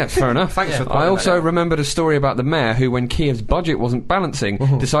 Fair. Yeah, fair enough. Thanks for I also remembered a story about the mayor who, when Kiev's budget wasn't balancing,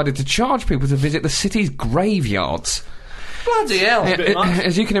 decided to charge people to visit the city's graveyards. Bloody hell.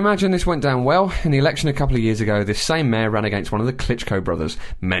 As you can imagine, this went down well. In the election a couple of years ago, this same mayor ran against one of the Klitschko brothers.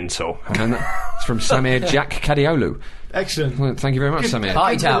 Mental. And it's from Samir Jack Kadiolu. Excellent. Well, thank you very much, Samir.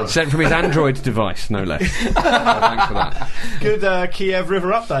 Party town. Sent from his Android device, no less. Thanks for that. Good Kiev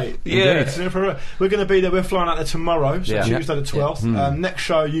River update. Yeah. We're going to be there. We're flying out there tomorrow, so Tuesday the 12th. Yeah. Next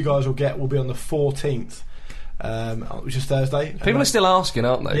show you guys will be on the 14th. Which is Thursday. People are still asking,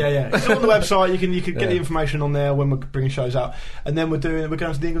 aren't they? Yeah. It's all on the website. You can get the information on there when we're bringing shows out, and then we're going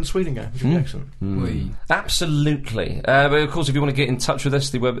to the England-Sweden game, which will be excellent. Absolutely. But of course, if you want to get in touch with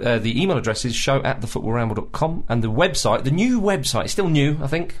us, the email address is show@thefootballramble.com, and the website, the new website, it's still new. I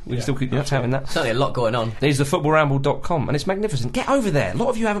think we can still keep touting that. Certainly a lot going on. There's thefootballramble.com, and it's magnificent. Get over there. A lot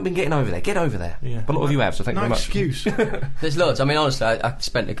of you haven't been getting over there. Get over there. Yeah. But a lot of you have. So thank you very much. Excuse. There's loads. I mean, honestly, I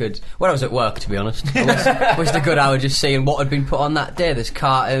spent when I was at work, to be honest. I was a good hour just seeing what had been put on that day. There's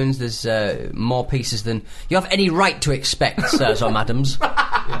cartoons, there's more pieces than you have any right to expect, sirs or madams.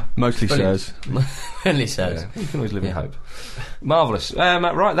 Mostly sirs. Only sirs. You can always live in hope. Marvellous.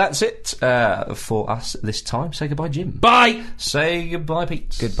 Right, that's it for us this time. Say goodbye, Jim. Bye! Say goodbye,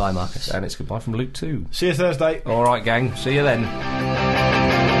 Pete. Goodbye, Marcus. And it's goodbye from Luke too. See you Thursday. Alright, gang. See you then.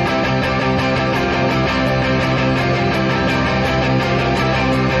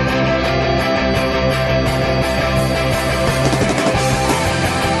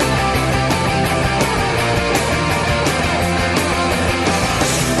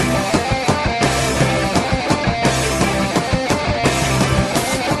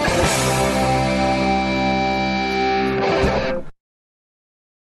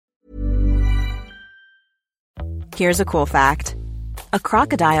 Here's a cool fact. A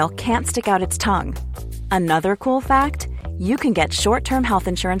crocodile can't stick out its tongue. Another cool fact, you can get short-term health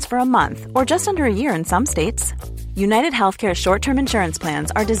insurance for a month or just under a year in some states. United Healthcare short-term insurance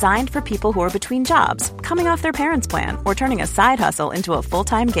plans are designed for people who are between jobs, coming off their parents' plan, or turning a side hustle into a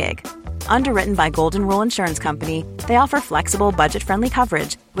full-time gig. Underwritten by Golden Rule Insurance Company, they offer flexible, budget-friendly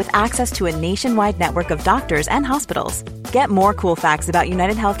coverage with access to a nationwide network of doctors and hospitals. Get more cool facts about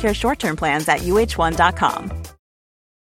United Healthcare short-term plans at uh1.com.